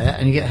somewhere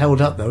and you get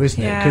held up, though,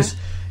 isn't it? Yeah. Because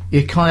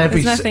you kind of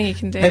There's nothing you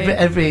can do.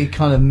 Every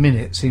kind of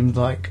minute seems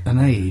like an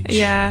age.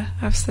 Yeah,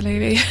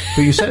 absolutely.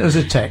 But you sent us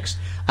a text,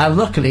 and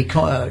luckily,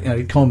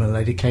 Carmen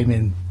lady came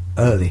in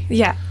early.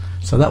 Yeah.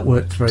 So that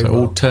worked very So it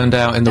well. all turned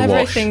out in the wash.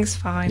 Everything's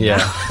fine.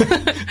 Yeah.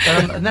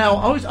 Now,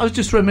 I was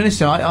just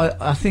reminiscing.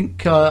 I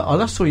think I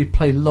last saw you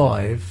play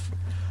live.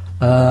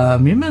 You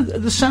remember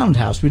the Sound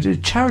House? We did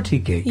a charity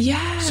gig.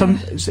 Yeah.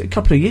 A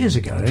couple of years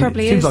ago.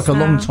 Probably Seems is like a now.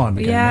 long time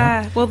ago.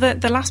 Yeah. Now. Well,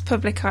 the last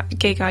public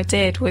gig I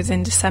did was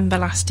in December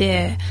last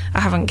year.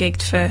 I haven't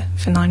gigged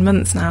for 9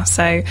 months now,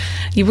 so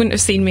you wouldn't have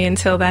seen me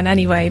until then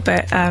anyway.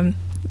 But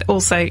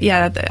also,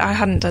 yeah, I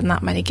hadn't done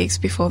that many gigs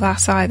before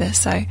that either.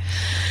 So.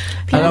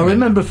 And I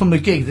remember from the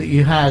gig that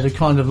you had a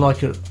kind of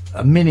like a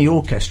mini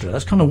orchestra.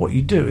 That's kind of what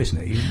you do, isn't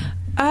it?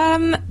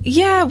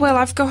 Yeah, well,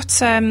 I've got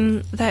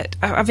that.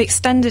 I've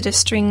extended a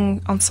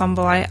string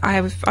ensemble.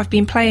 I've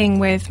been playing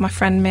with my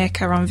friend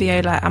Mirka on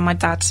viola and my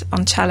dad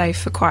on cello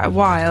for quite a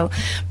while,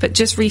 but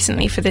just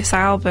recently for this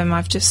album,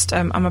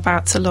 I'm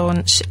about to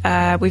launch.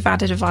 We've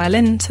added a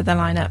violin to the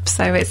lineup,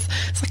 so it's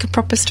like a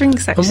proper string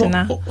section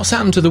now. What's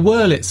happened to the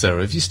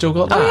Wurlitzer? Have you still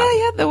got that?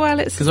 Oh yeah, the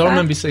Wurlitzer. Because I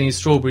remember seeing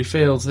Strawberry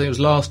Fields. I think it was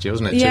last year,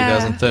 wasn't it? Yeah.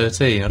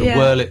 2013. Had a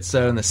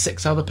Wurlitzer and the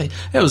 6 other people.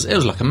 It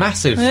was like a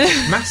massive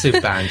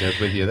band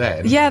with you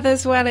then. Yeah,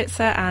 there's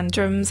Wurlitzer and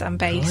drums and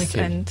bass,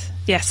 and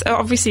yes,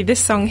 obviously this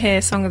song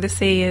here, "Song of the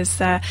Sea,"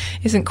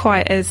 isn't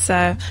quite as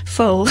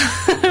full.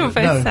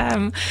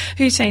 But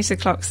 "Who Changed the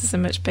Clocks" is a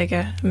much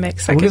bigger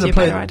mix. That gives you a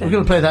better idea. We're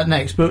going to play that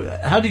next.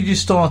 But how did you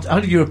start? How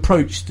did you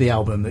approach the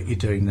album that you're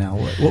doing now?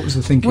 What was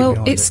the thinking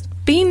behind it? It's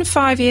been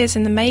 5 years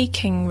in the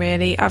making,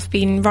 really. I've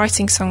been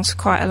writing songs for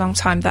quite a long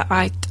time that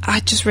I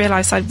just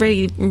realised I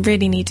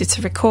really needed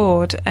to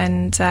record,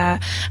 and I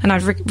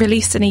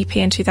released an EP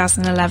in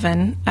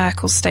 2011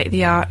 called State of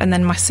the Art, and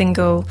then my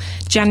single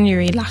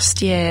January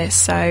last year.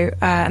 So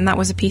and that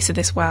was A Piece of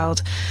This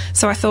World.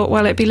 So I thought,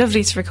 well, it'd be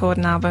lovely to record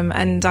an album,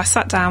 and I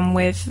sat down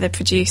with the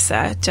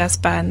producer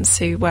Jez Burns,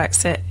 who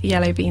works at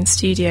Yellow Bean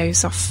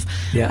Studios off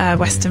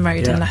Weston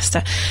Road in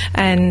Leicester,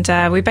 and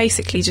we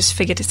basically just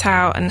figured it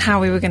out and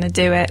how we were going to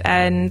do it,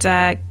 and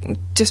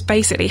just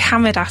basically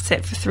hammered at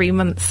it for 3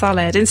 months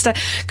solid. Instead,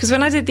 because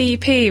when I did the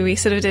EP, we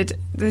sort of did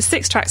the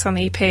 6 tracks on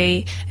the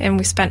EP, and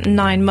we spent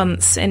 9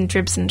 months in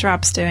dribs and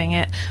drabs doing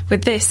it.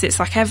 With this, it's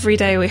like every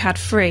day we had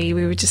free,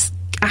 we were just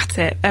at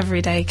it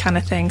every day kind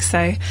of thing, so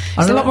it's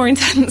a lot more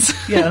intense.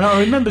 Yeah, and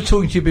I remember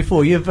talking to you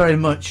before, you're very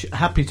much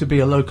happy to be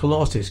a local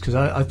artist, because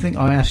I think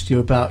I asked you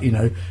about,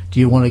 do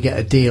you want to get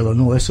a deal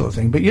and all this sort of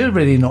thing, but you're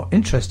really not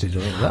interested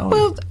in all that, are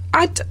you?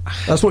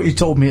 That's what you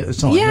told me at the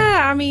time.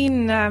 Yeah, I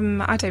mean,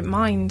 I don't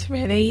mind,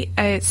 really.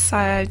 It's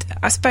I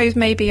suppose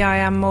maybe I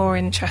am more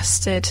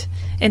interested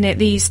in it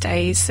these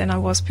days than I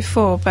was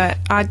before, but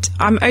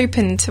I'm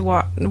open to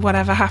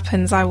whatever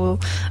happens. I'll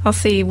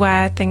see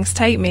where things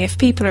take me. If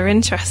people are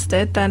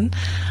interested, then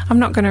I'm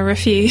not going to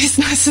refuse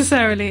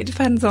necessarily. It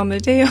depends on the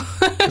deal.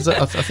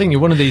 I think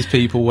you're one of these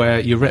people where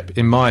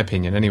in my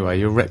opinion anyway,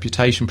 your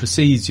reputation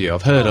precedes you.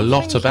 I've heard a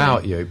lot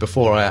about you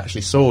before I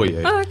actually saw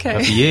you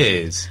for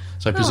years.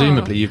 So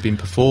presumably you've been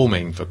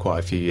performing for quite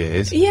a few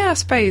years. Yeah, I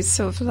suppose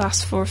sort of the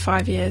last 4 or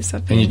 5 years.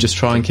 I've been. And you just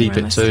try and keep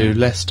it to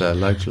Leicester,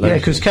 locally. Yeah,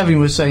 because Kevin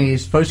was saying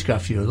he's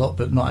photographed you a lot,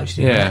 but not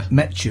actually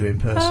met you in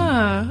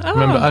person.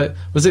 Remember,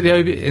 was it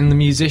in the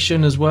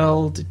Musician as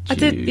well? I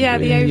did, the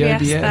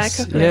OBS there a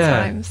couple of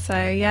times. So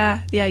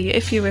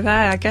if you were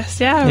there, I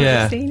guess, I would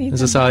have seen you.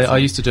 As I say, I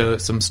used to do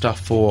some stuff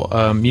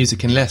for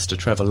Music in Leicester,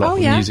 Trevor Lott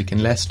from Music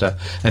in Leicester,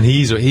 and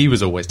he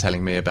was always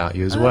telling me about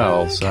you as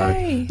well. Okay. So,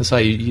 as I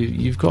say,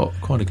 you've got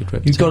quite a good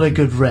reputation. You've got a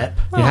good rep.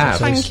 You have.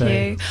 Thank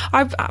you.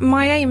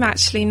 My aim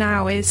actually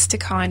now is to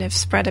kind of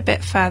spread a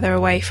bit further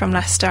away from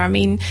Leicester. I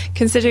mean,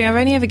 considering I've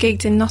only ever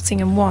gigged in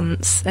Nottingham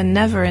once and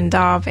never in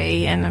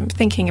Derby, and I'm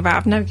thinking about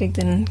I've never gigged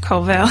in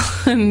Colville,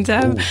 and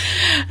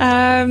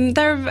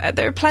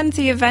there are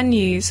plenty of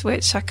venues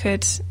which I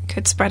could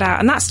spread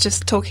out, and that's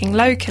just talking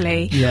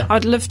locally.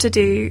 I'd love to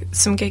do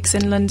some gigs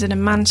in London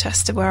and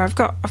Manchester, where I've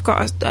got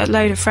a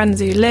load of friends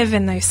who live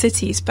in those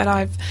cities, but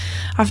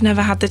I've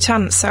never had the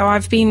chance. So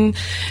I've been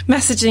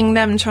messaging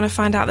them, trying to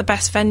find out the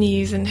best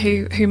venues and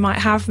who might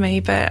have me.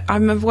 But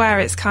I'm aware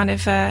it's kind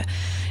of a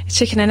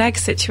chicken and egg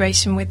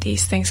situation with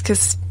these things,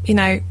 because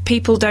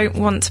people don't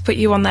want to put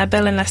you on their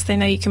bill unless they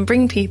know you can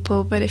bring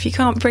people. But if you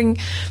can't bring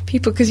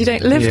people because you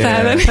don't live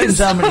there, then depends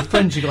how many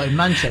friends you got in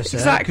Manchester.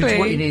 Exactly. Because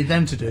what you need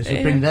them to do is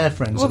to bring their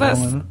friends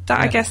along.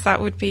 I guess that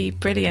would be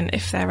brilliant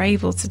if they're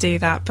able to do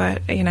that.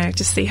 But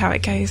just see how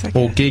it goes.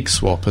 Or gig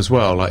swap as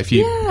well. Like if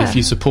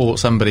you support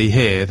somebody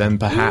here, then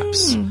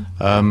perhaps.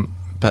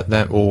 But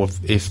then, or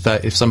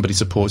if somebody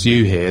supports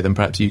you here, then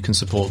perhaps you can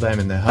support them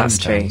in their hometown. That's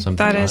true.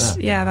 That is,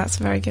 that's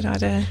a very good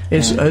idea.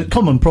 It's a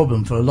common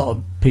problem for a lot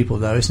of people,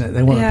 though, isn't it?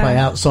 They want to play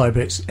outside,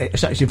 but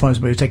it's actually finding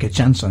somebody to take a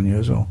chance on you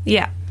as well.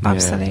 Yeah,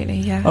 absolutely.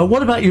 Yeah.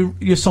 What about your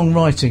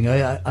songwriting?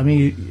 I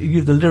mean,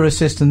 you're the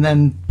lyricist and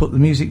then put the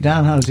music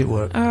down. How does it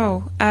work?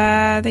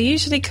 They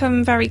usually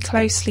come very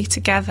closely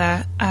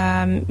together.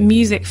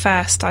 Music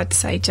first, I'd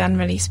say,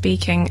 generally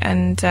speaking,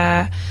 and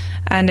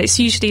it's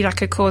usually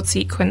like a chord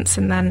sequence,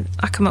 and then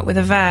I come up with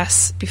a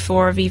verse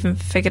before I've even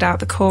figured out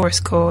the chorus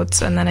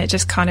chords, and then it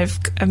just kind of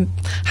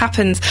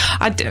happens.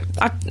 I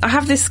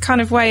have this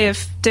kind of way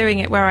of doing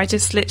it where I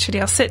just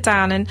literally, I'll sit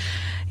down and,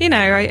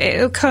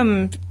 it'll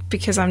come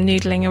because I'm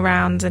noodling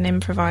around and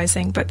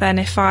improvising, but then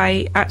if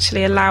I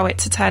actually allow it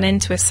to turn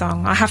into a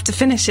song, I have to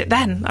finish it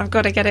then. I've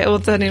got to get it all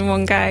done in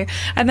one go,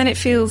 and then it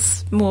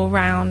feels more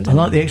round. I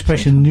like the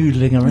expression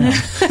noodling around.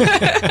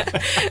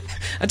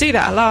 I do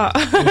that a lot.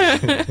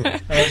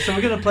 So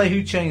we're going to play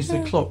Who Changed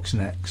the Clocks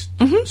next.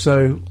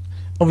 So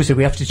obviously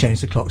we have to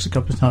change the clocks a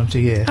couple of times a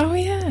year. Oh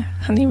yeah, I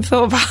hadn't even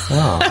thought about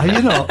that. Are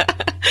you not?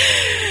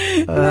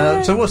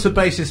 So what's the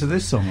basis of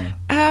this song?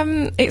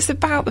 It's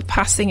about the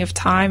passing of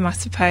time, I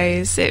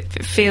suppose.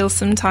 It feels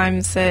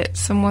sometimes that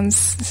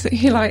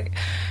you're like,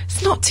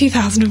 it's not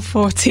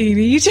 2014, are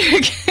you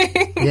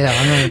joking?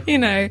 Yeah, I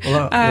know.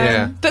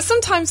 Well, but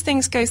sometimes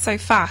things go so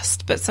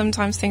fast, but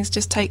sometimes things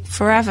just take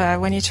forever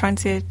when you're trying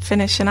to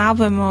finish an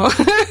album or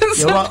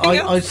something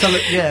else.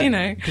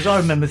 Because I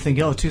remember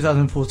thinking,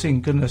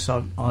 2014, goodness,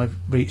 I've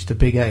reached a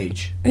big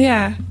age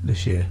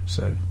this year,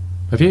 so...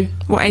 Have you?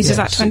 What age is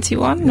that,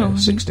 21? Or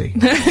 60.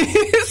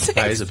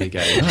 That is a big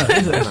age.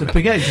 It's a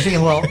big age.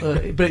 You're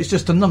thinking, but it's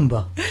just a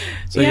number.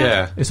 So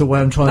it's a way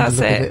I'm trying to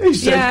look at it.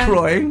 He's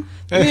crying.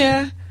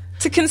 Yeah.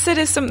 To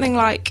consider something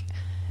like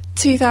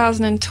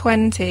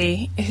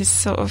 2020 is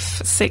sort of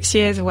 6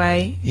 years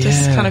away.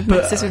 Just kind of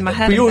messes with my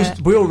head. We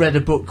all read a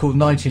book called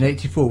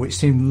 1984, which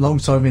seemed a long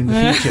time in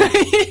the future.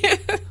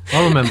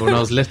 I remember when I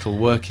was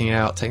little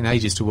taking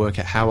ages to work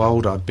out how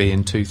old I'd be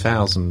in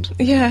 2000.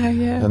 Yeah.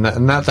 And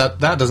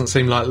that doesn't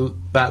seem like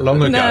that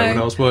long ago when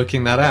I was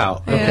working that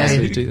out. Yeah.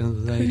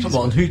 Okay, come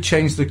on, Who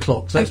Changed the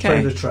Clocks? Let's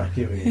play the track.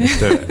 Here we go. Let's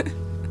do it.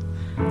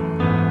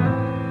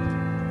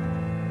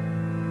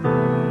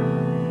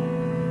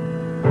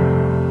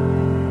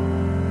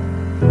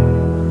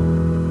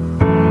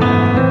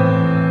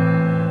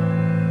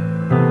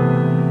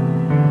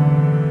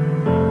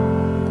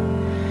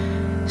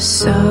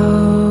 So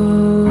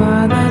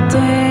are the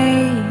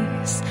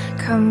days,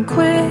 come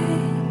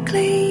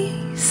quickly,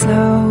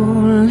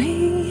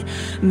 slowly,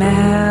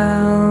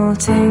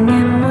 melting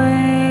in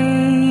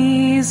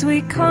ways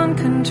we can't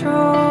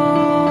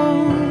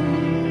control.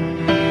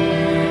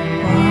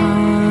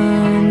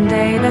 One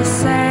day the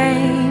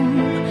same,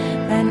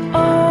 then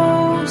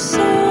oh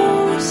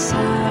so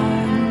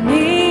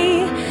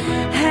suddenly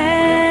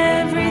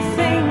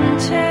everything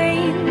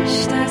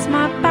changed as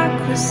my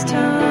back was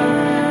turned.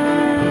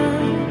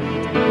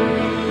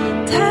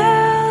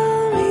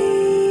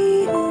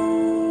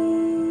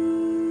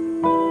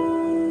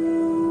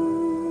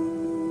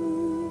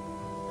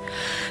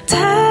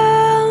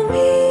 Tell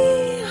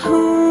me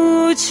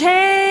who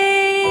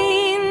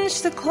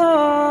changed the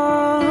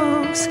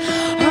clocks.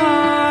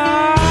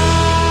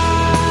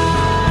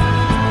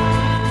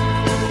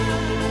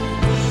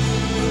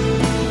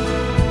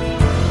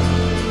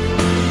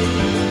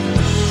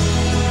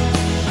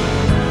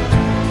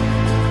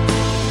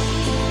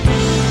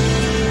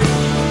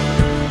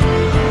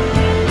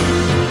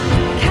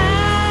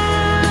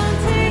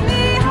 Counting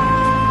the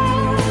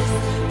hours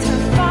to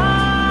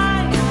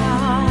find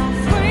our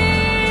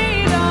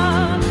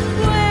freedom.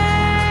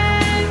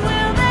 When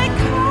will they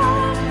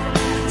come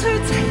to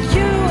take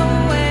you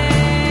away?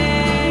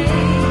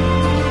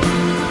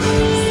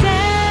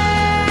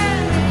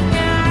 Staring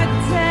at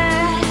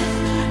death,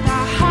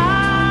 the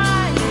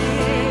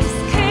highest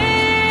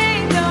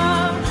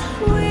kingdom.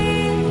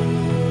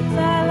 With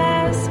the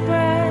last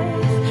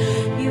breath,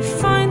 you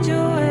find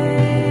your way.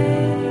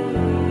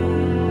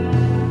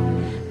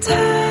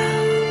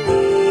 Tell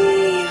me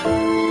who.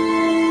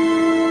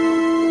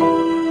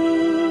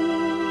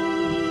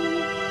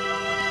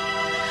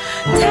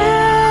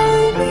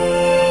 Tell me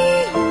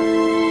who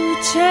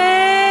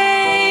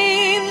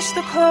changed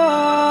the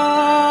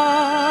clocks.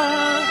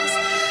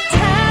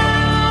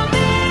 Tell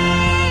me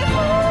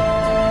who.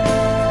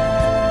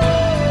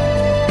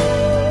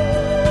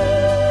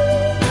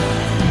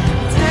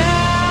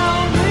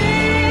 Tell me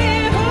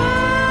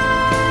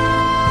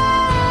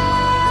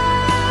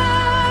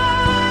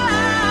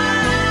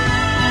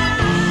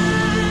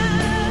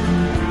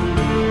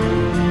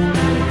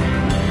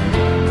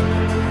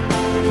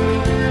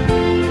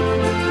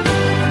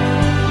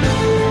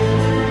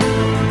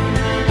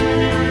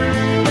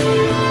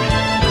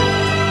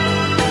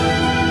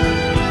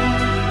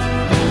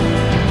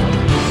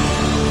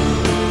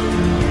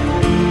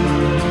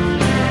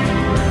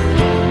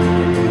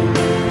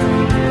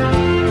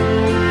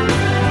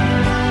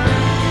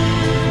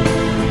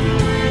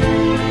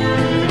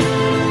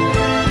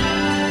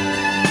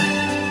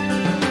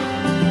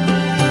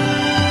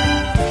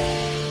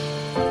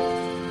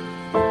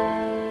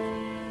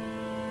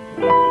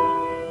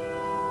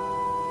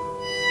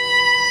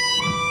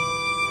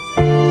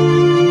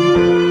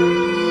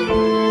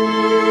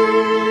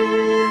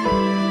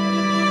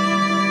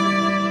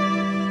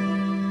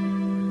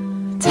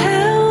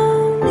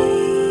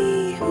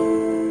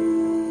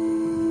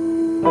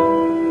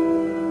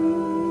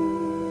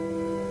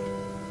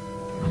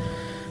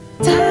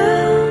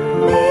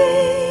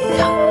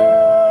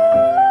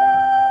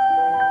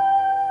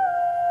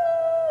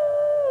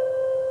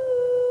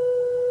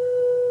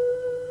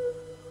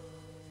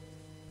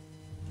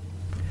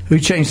Who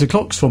changed the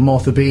clocks from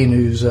Martha Bean,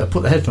 who's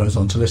put the headphones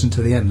on to listen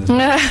to the end.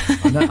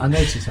 I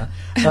noticed that.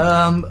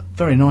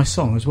 Very nice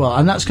song as well.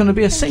 And that's going to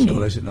be a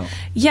single, is it not?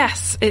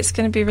 Yes, it's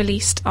going to be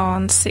released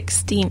on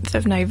 16th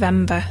of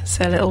November,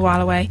 so a little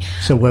while away.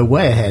 So we're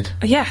way ahead.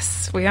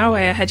 Yes, we are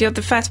way ahead. You're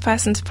the first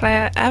person to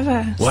play it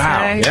ever. Wow,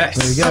 so yes.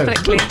 There we go.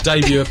 publicly.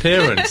 Debut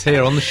appearance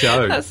here on the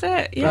show. That's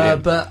it, yeah.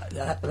 But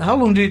how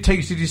long did it take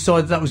you to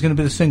decide that was going to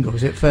be the single?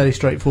 Was it fairly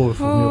straightforward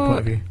from your point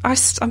of view?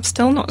 I'm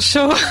still not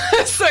sure,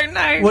 so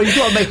no. Well, you've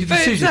got to make a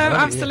decision. But, haven't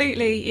you?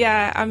 absolutely,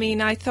 yeah. I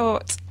mean, I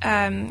thought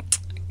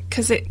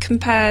because it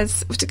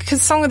compares,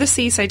 because Song of the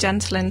Sea, so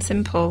gentle and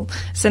simple,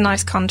 it's a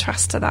nice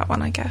contrast to that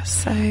one, I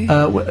guess. So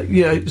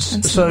yeah. and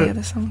some So of the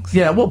other songs.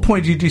 yeah. At what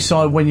point do you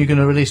decide when you're going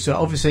to release it?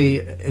 Obviously,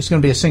 it's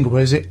going to be a single,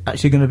 but is it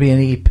actually going to be an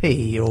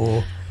EP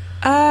or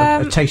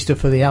a taster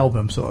for the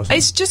album sort of thing?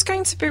 It's just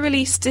going to be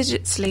released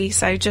digitally,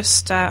 so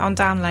just on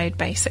download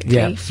basically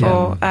Yeah,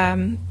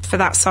 for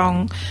that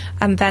song,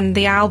 and then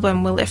the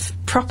album will, if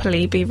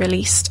properly, be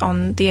released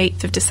on the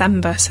 8th of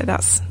December. So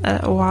that's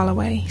a while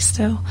away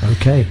still.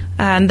 Okay.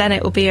 And then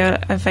it will be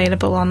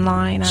available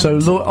online. And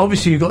So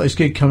obviously you've got this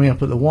gig coming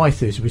up at the Y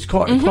Theatre, which is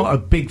quite a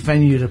big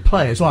venue to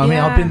play as well. I mean,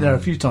 I've been there a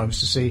few times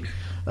to see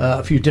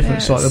a few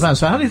different side of the band.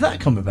 So how did that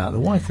come about, the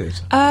Y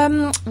Theatre?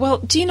 well,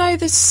 do you know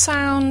the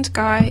sound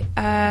guy,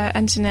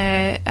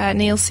 engineer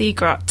Neil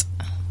Seagrott?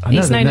 I know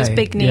He's the known as name.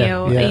 Big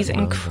Neil. Yeah, He's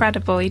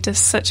incredible. He does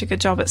such a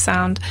good job at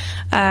sound.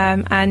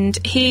 And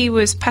he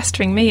was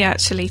pestering me,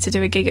 actually, to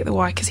do a gig at the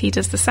Y because he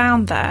does the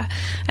sound there.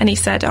 And he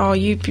said, oh,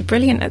 you'd be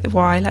brilliant at the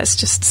Y. Let's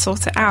just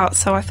sort it out.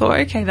 So I thought,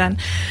 OK, then.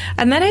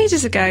 And then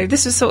ages ago,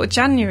 this was sort of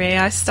January,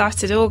 I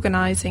started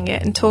organising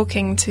it and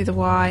talking to the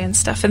Y and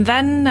stuff. And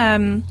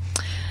then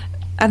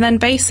and then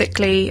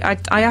basically I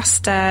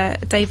asked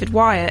David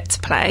Wyatt to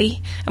play,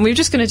 and we were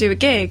just going to do a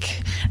gig,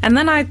 and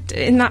then I,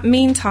 in that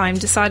meantime,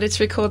 decided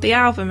to record the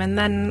album, and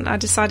then I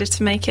decided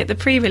to make it the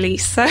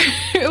pre-release, so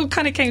it all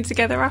kind of came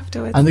together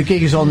afterwards. And the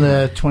gig is on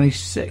the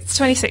 26th?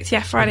 26th,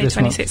 yeah, Friday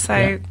 26th, so...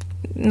 Yeah.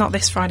 Not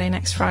this Friday,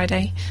 next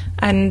Friday.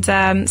 And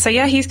so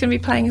yeah, he's going to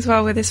be playing as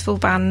well with his full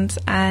band,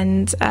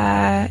 and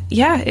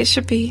yeah, it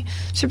should be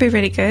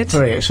really good.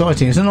 Very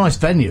exciting. It's a nice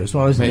venue as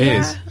well, isn't it? It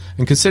is.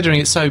 And considering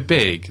it's so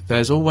big,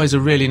 there's always a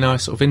really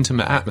nice sort of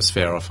intimate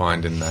atmosphere I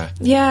find in there.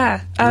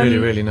 Yeah. Really,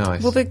 really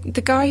nice. Well,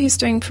 the guy who's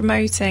doing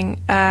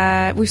promoting,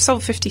 we've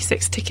sold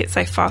 56 tickets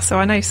so far, so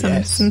I know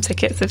some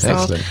tickets have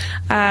sold.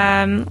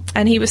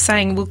 And he was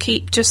saying we'll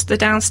keep just the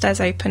downstairs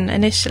open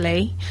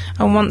initially,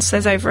 and once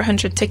there's over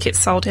 100 tickets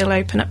sold, he'll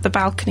open up the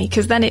balcony,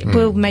 because then it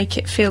will make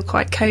it feel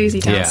quite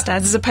cosy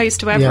downstairs, as opposed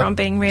to everyone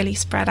being really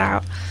spread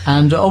out.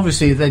 And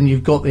obviously then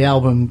you've got the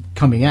album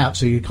coming out,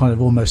 so you're kind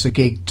of almost a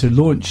gig to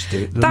launch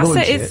it. That's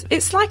it.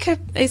 It's like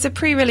it's a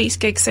pre-release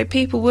gig, so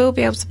people will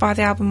be able to buy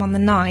the album on the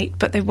night,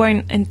 but they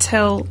won't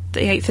until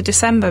the 8th of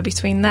December.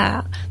 Between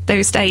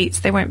those dates,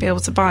 they won't be able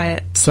to buy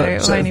it. So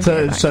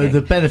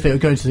the benefit of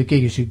going to the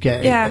gig is you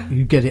get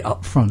it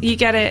up front. You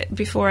get it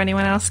before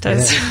anyone else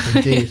does. Yeah,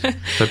 indeed.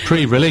 So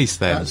pre-release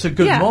then. That's a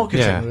good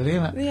marketing, really,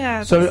 isn't it?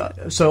 Yeah.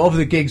 So of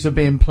the gigs are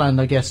being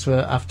planned, I guess, for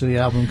after the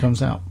album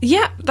comes out.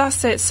 Yeah,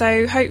 that's it.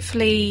 So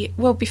hopefully,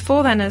 well,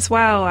 before then as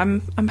well,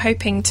 I'm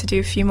hoping to do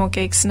a few more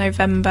gigs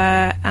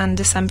November and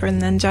December,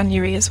 and then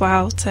January as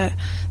well, to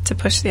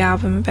push the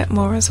album a bit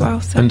more as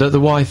well. So. And at the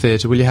Y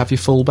Theatre, will you have your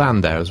full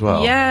band there as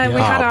well? Yeah, we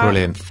had our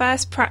brilliant.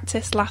 first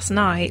practice last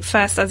night.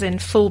 First as in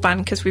full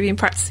band, because we've been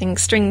practicing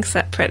strings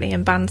separately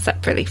and band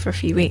separately for a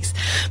few weeks.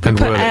 We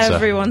put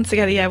everyone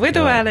together, with the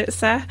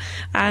Wurlitzer,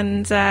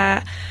 and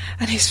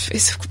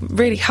it's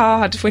really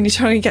hard when you're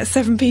trying to get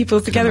 7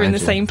 people together in the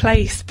same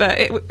place, but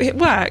it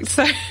worked.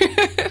 So.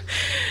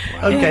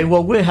 Okay,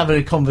 well, we're having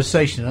a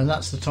conversation, and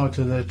that's the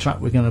title of the track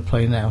we're going to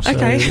play now. So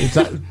is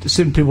that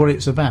simply what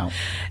it's about?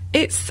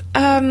 It's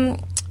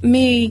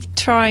me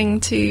trying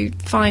to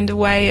find a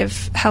way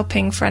of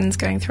helping friends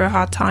going through a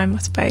hard time, I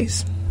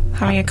suppose.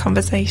 Having a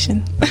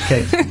conversation.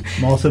 Okay,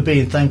 Martha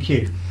Bean, thank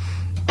you.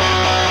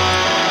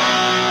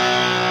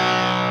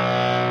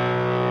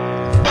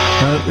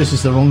 No, this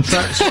is the wrong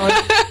track.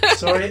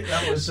 Sorry,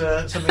 that was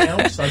something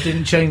else. I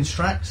didn't change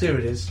tracks. Here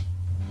it is.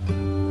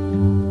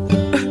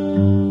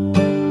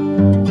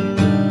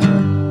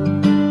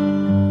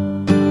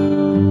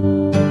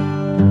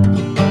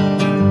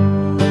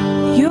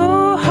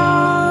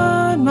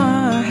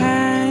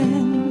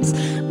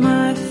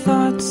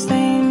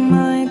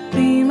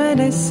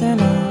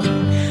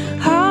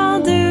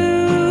 I'll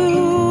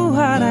do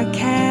what I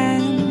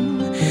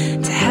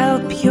can to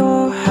help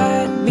your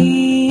hurt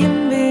be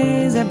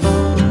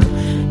invisible.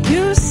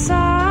 You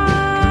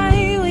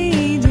sigh,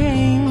 we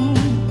drink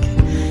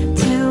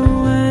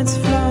till words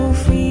flow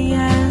free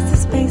as the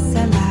space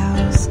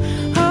allows.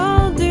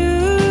 I'll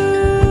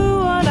do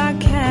what I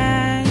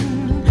can,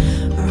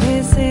 or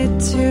is it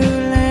too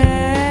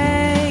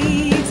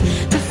late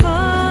to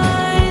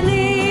find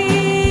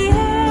the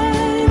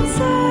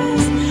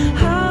answers?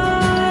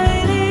 How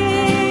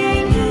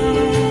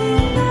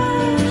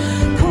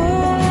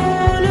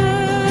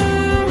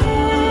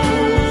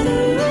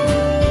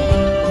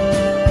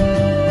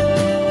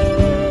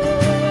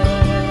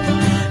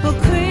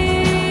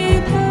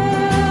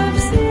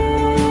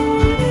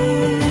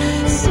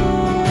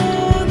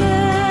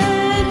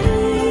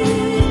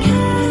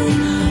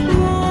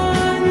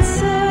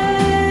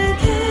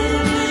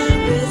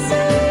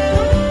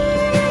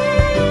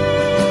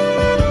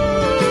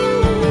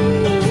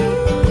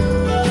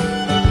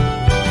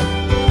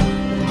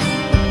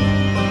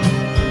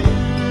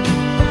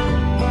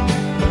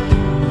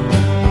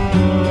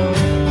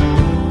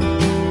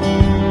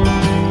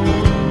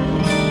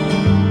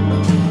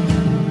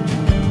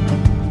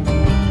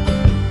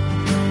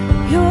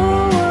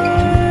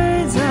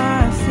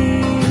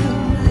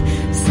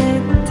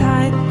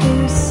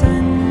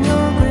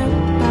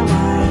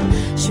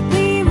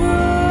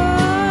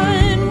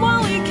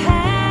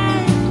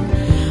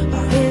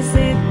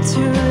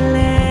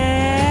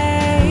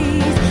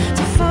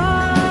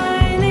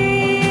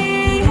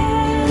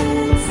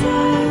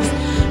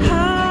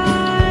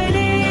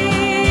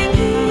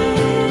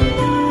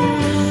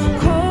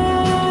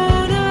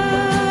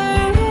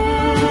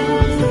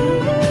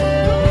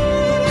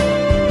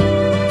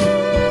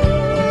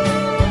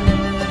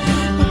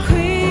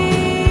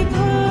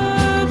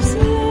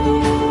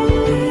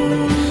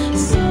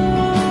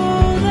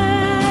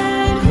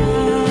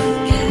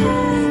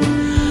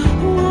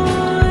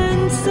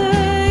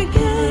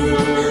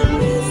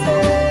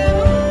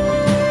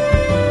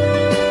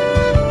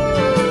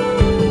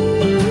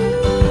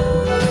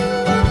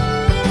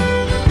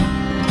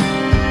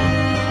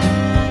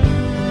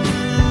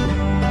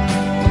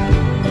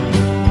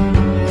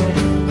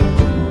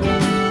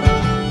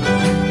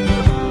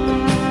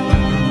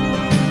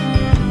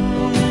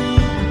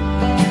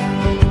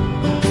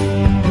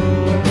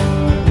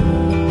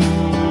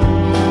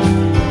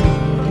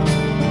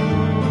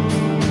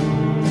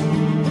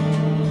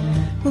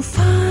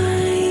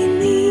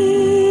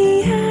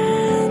the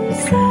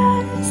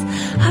answers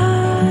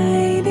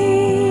hiding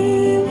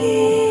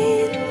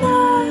in the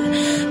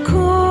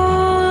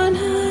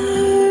corner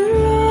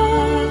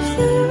of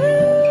the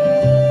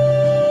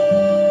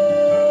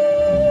room.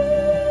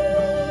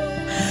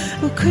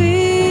 We'll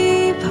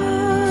creep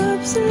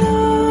up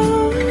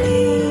slowly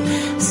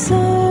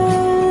so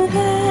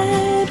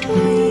that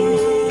we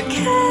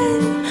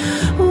can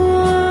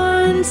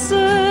once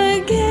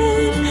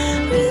again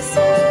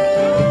resume.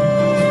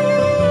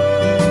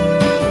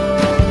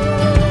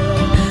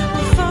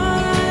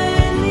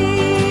 Find the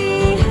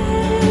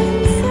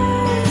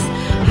answers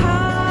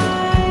hiding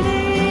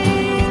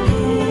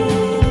in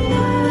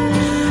the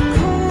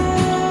corner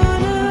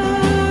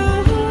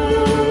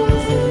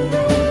of the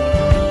room.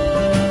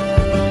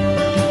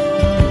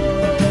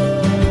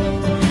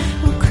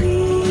 We'll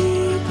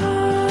creep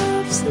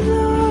up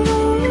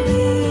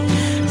slowly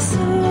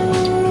so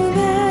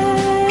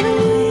that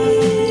we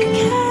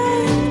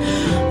can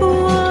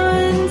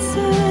once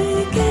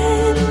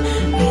again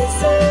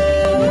resume.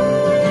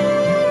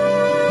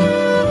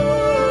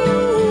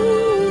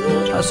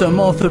 So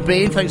Martha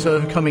Bean, thanks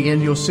for coming in.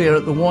 You'll see her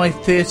at the Wythe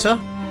Theatre.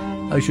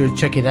 I should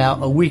check it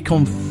out. A week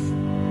on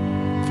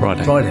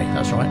Friday. Friday,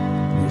 that's right.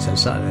 I think it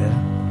says Saturday.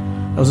 Yeah.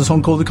 That was a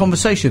song called The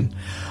Conversation.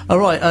 All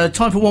right,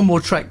 time for one more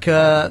track,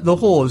 The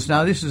Whores.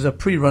 Now, this is a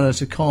pre-runner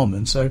to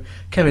Carmen, so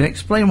Kevin,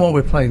 explain why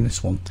we're playing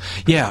this one.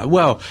 Yeah,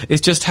 well,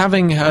 it's just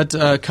having had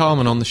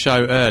Carmen on the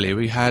show earlier,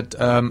 we had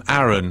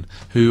Aaron,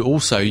 who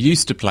also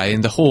used to play in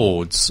The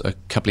Hordes a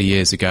couple of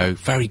years ago.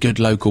 Very good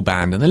local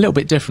band, and a little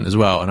bit different as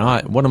well, and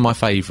one of my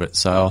favourites,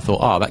 so I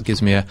thought, that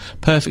gives me a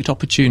perfect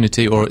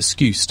opportunity or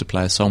excuse to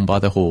play a song by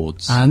The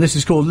Hordes. And this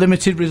is called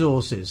Limited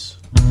Resources.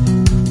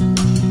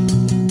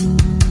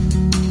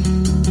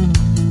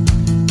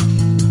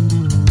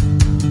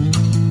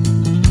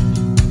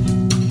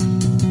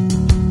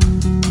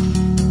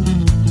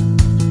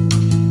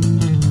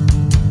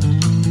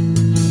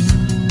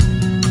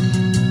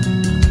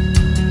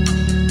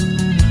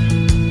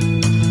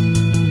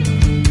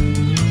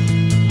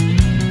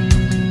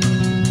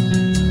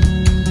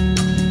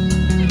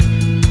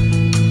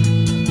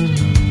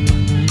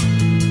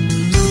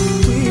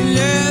 We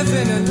live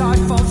in a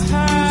life of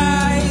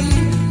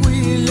hate.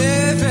 We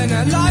live in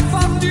a life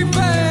of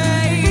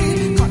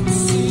debate. Can't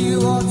see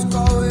what's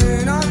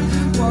going on,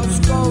 what's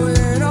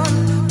going on,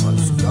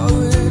 what's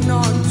going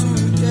on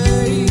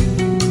today.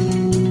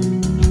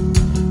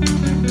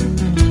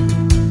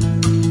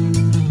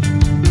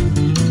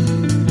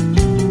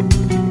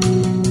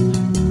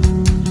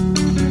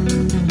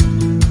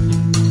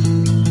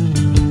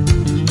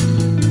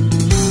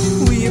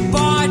 We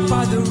abide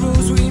by the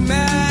rules we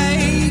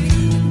make.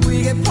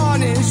 We get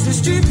punished for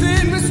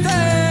stupid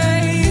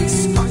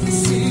mistakes. Can't you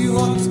see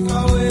what's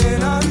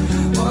going on?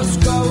 What's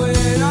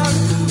going on?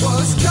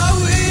 What's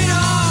going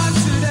on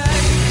today?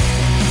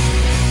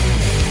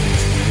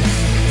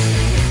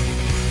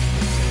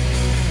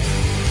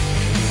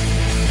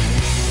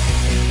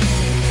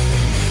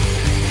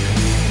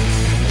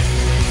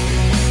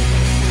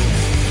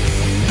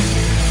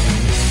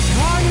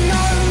 I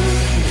know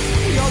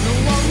you're the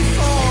one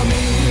for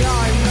me.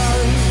 I know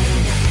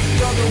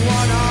you're the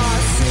one I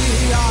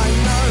see. I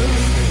know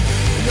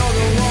you're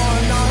the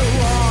one I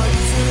want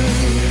to.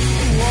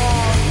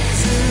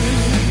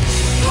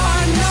 I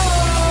know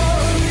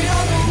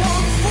you're the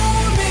one for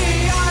me.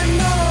 I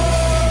know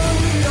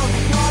you're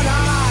the one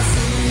I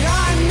see.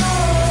 I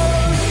know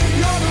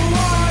you're the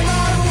one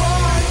I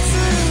want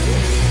to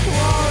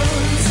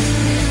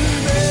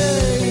be.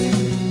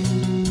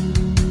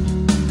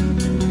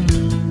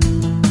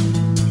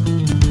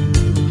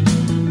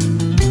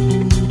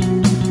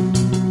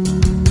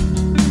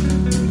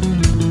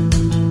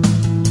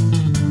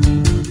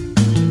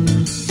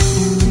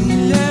 We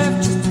live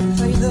just to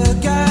play the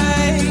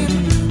game.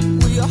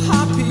 We are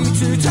happy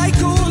to take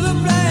all the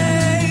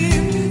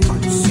blame.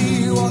 Can't you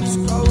see what's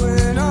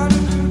going on?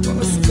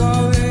 What's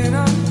going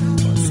on?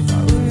 What's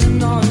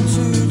going on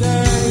today?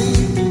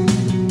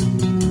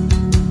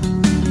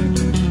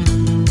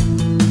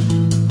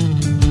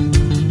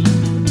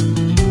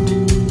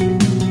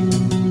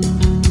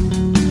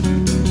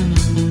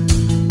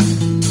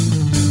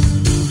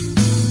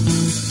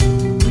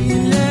 We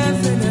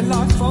live in a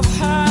life of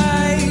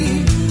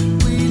hate.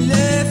 We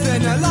live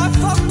in a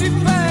life of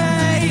debate.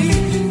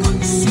 Can't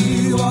you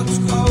see what's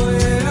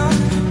going on?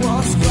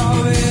 What's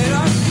going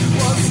on?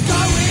 What's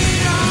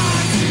going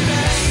on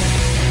today?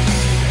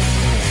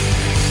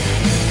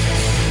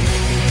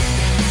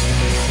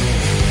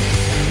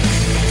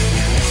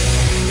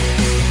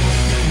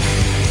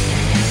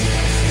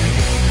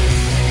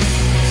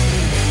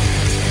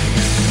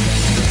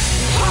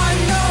 I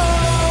know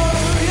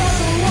you're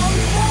the one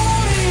for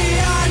me.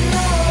 I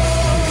know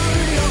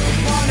you're the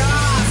one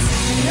I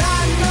see.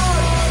 I know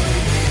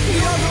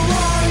you're the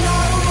one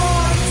I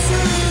want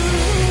to.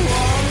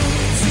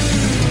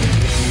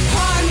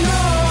 I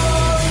know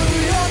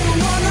you're the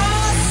one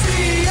I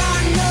see. I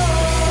know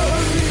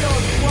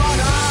you're the one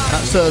I.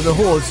 That's The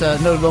Hordes,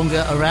 no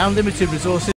longer around, Limited Resources.